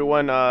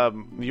everyone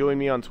viewing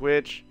me on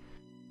Twitch,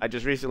 I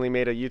just recently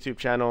made a YouTube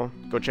channel.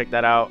 Go check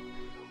that out.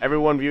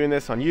 Everyone viewing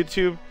this on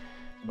YouTube,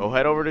 go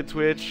head over to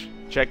Twitch.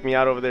 Check me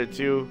out over there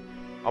too.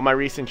 All my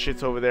recent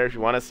shit's over there. If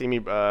you want to see me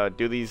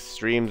do these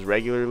streams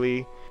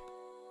regularly,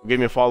 give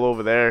me a follow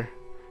over there.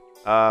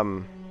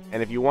 And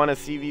if you want to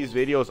see these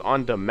videos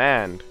on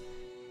demand,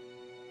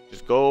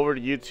 just go over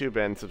to YouTube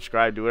and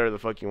subscribe. Do whatever the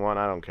fuck you want.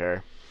 I don't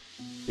care.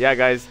 Yeah,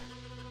 guys.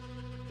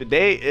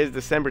 Today is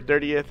December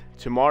 30th.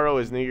 Tomorrow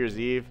is New Year's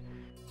Eve.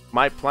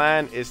 My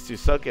plan is to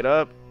suck it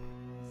up.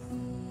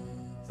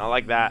 Not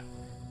like that.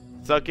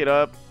 Suck it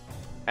up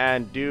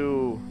and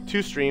do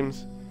 2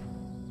 streams.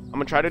 I'm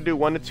gonna try to do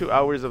 1 to 2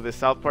 hours of the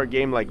South Park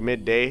game like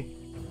midday.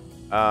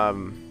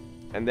 And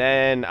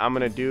then I'm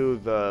gonna do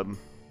the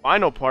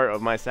final part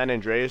of my San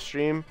Andreas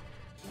stream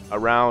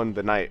around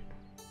the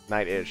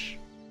night-ish.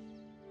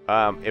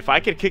 If I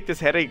could kick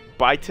this headache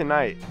by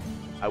tonight,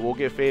 I will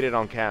get faded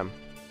on cam.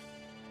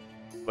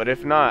 But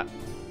if not,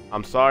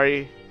 I'm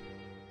sorry.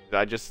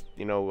 I just,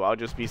 you know, I'll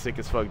just be sick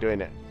as fuck doing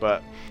it.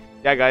 But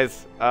yeah,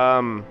 guys,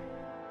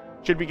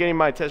 should be getting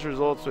my test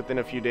results within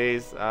a few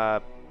days.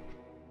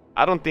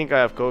 I don't think I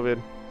have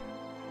COVID.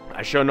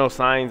 I show no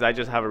signs. I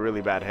just have a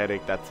really bad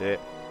headache. That's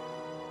it.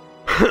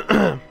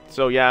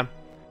 So yeah,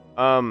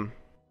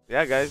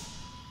 yeah, guys,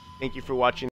 thank you for watching.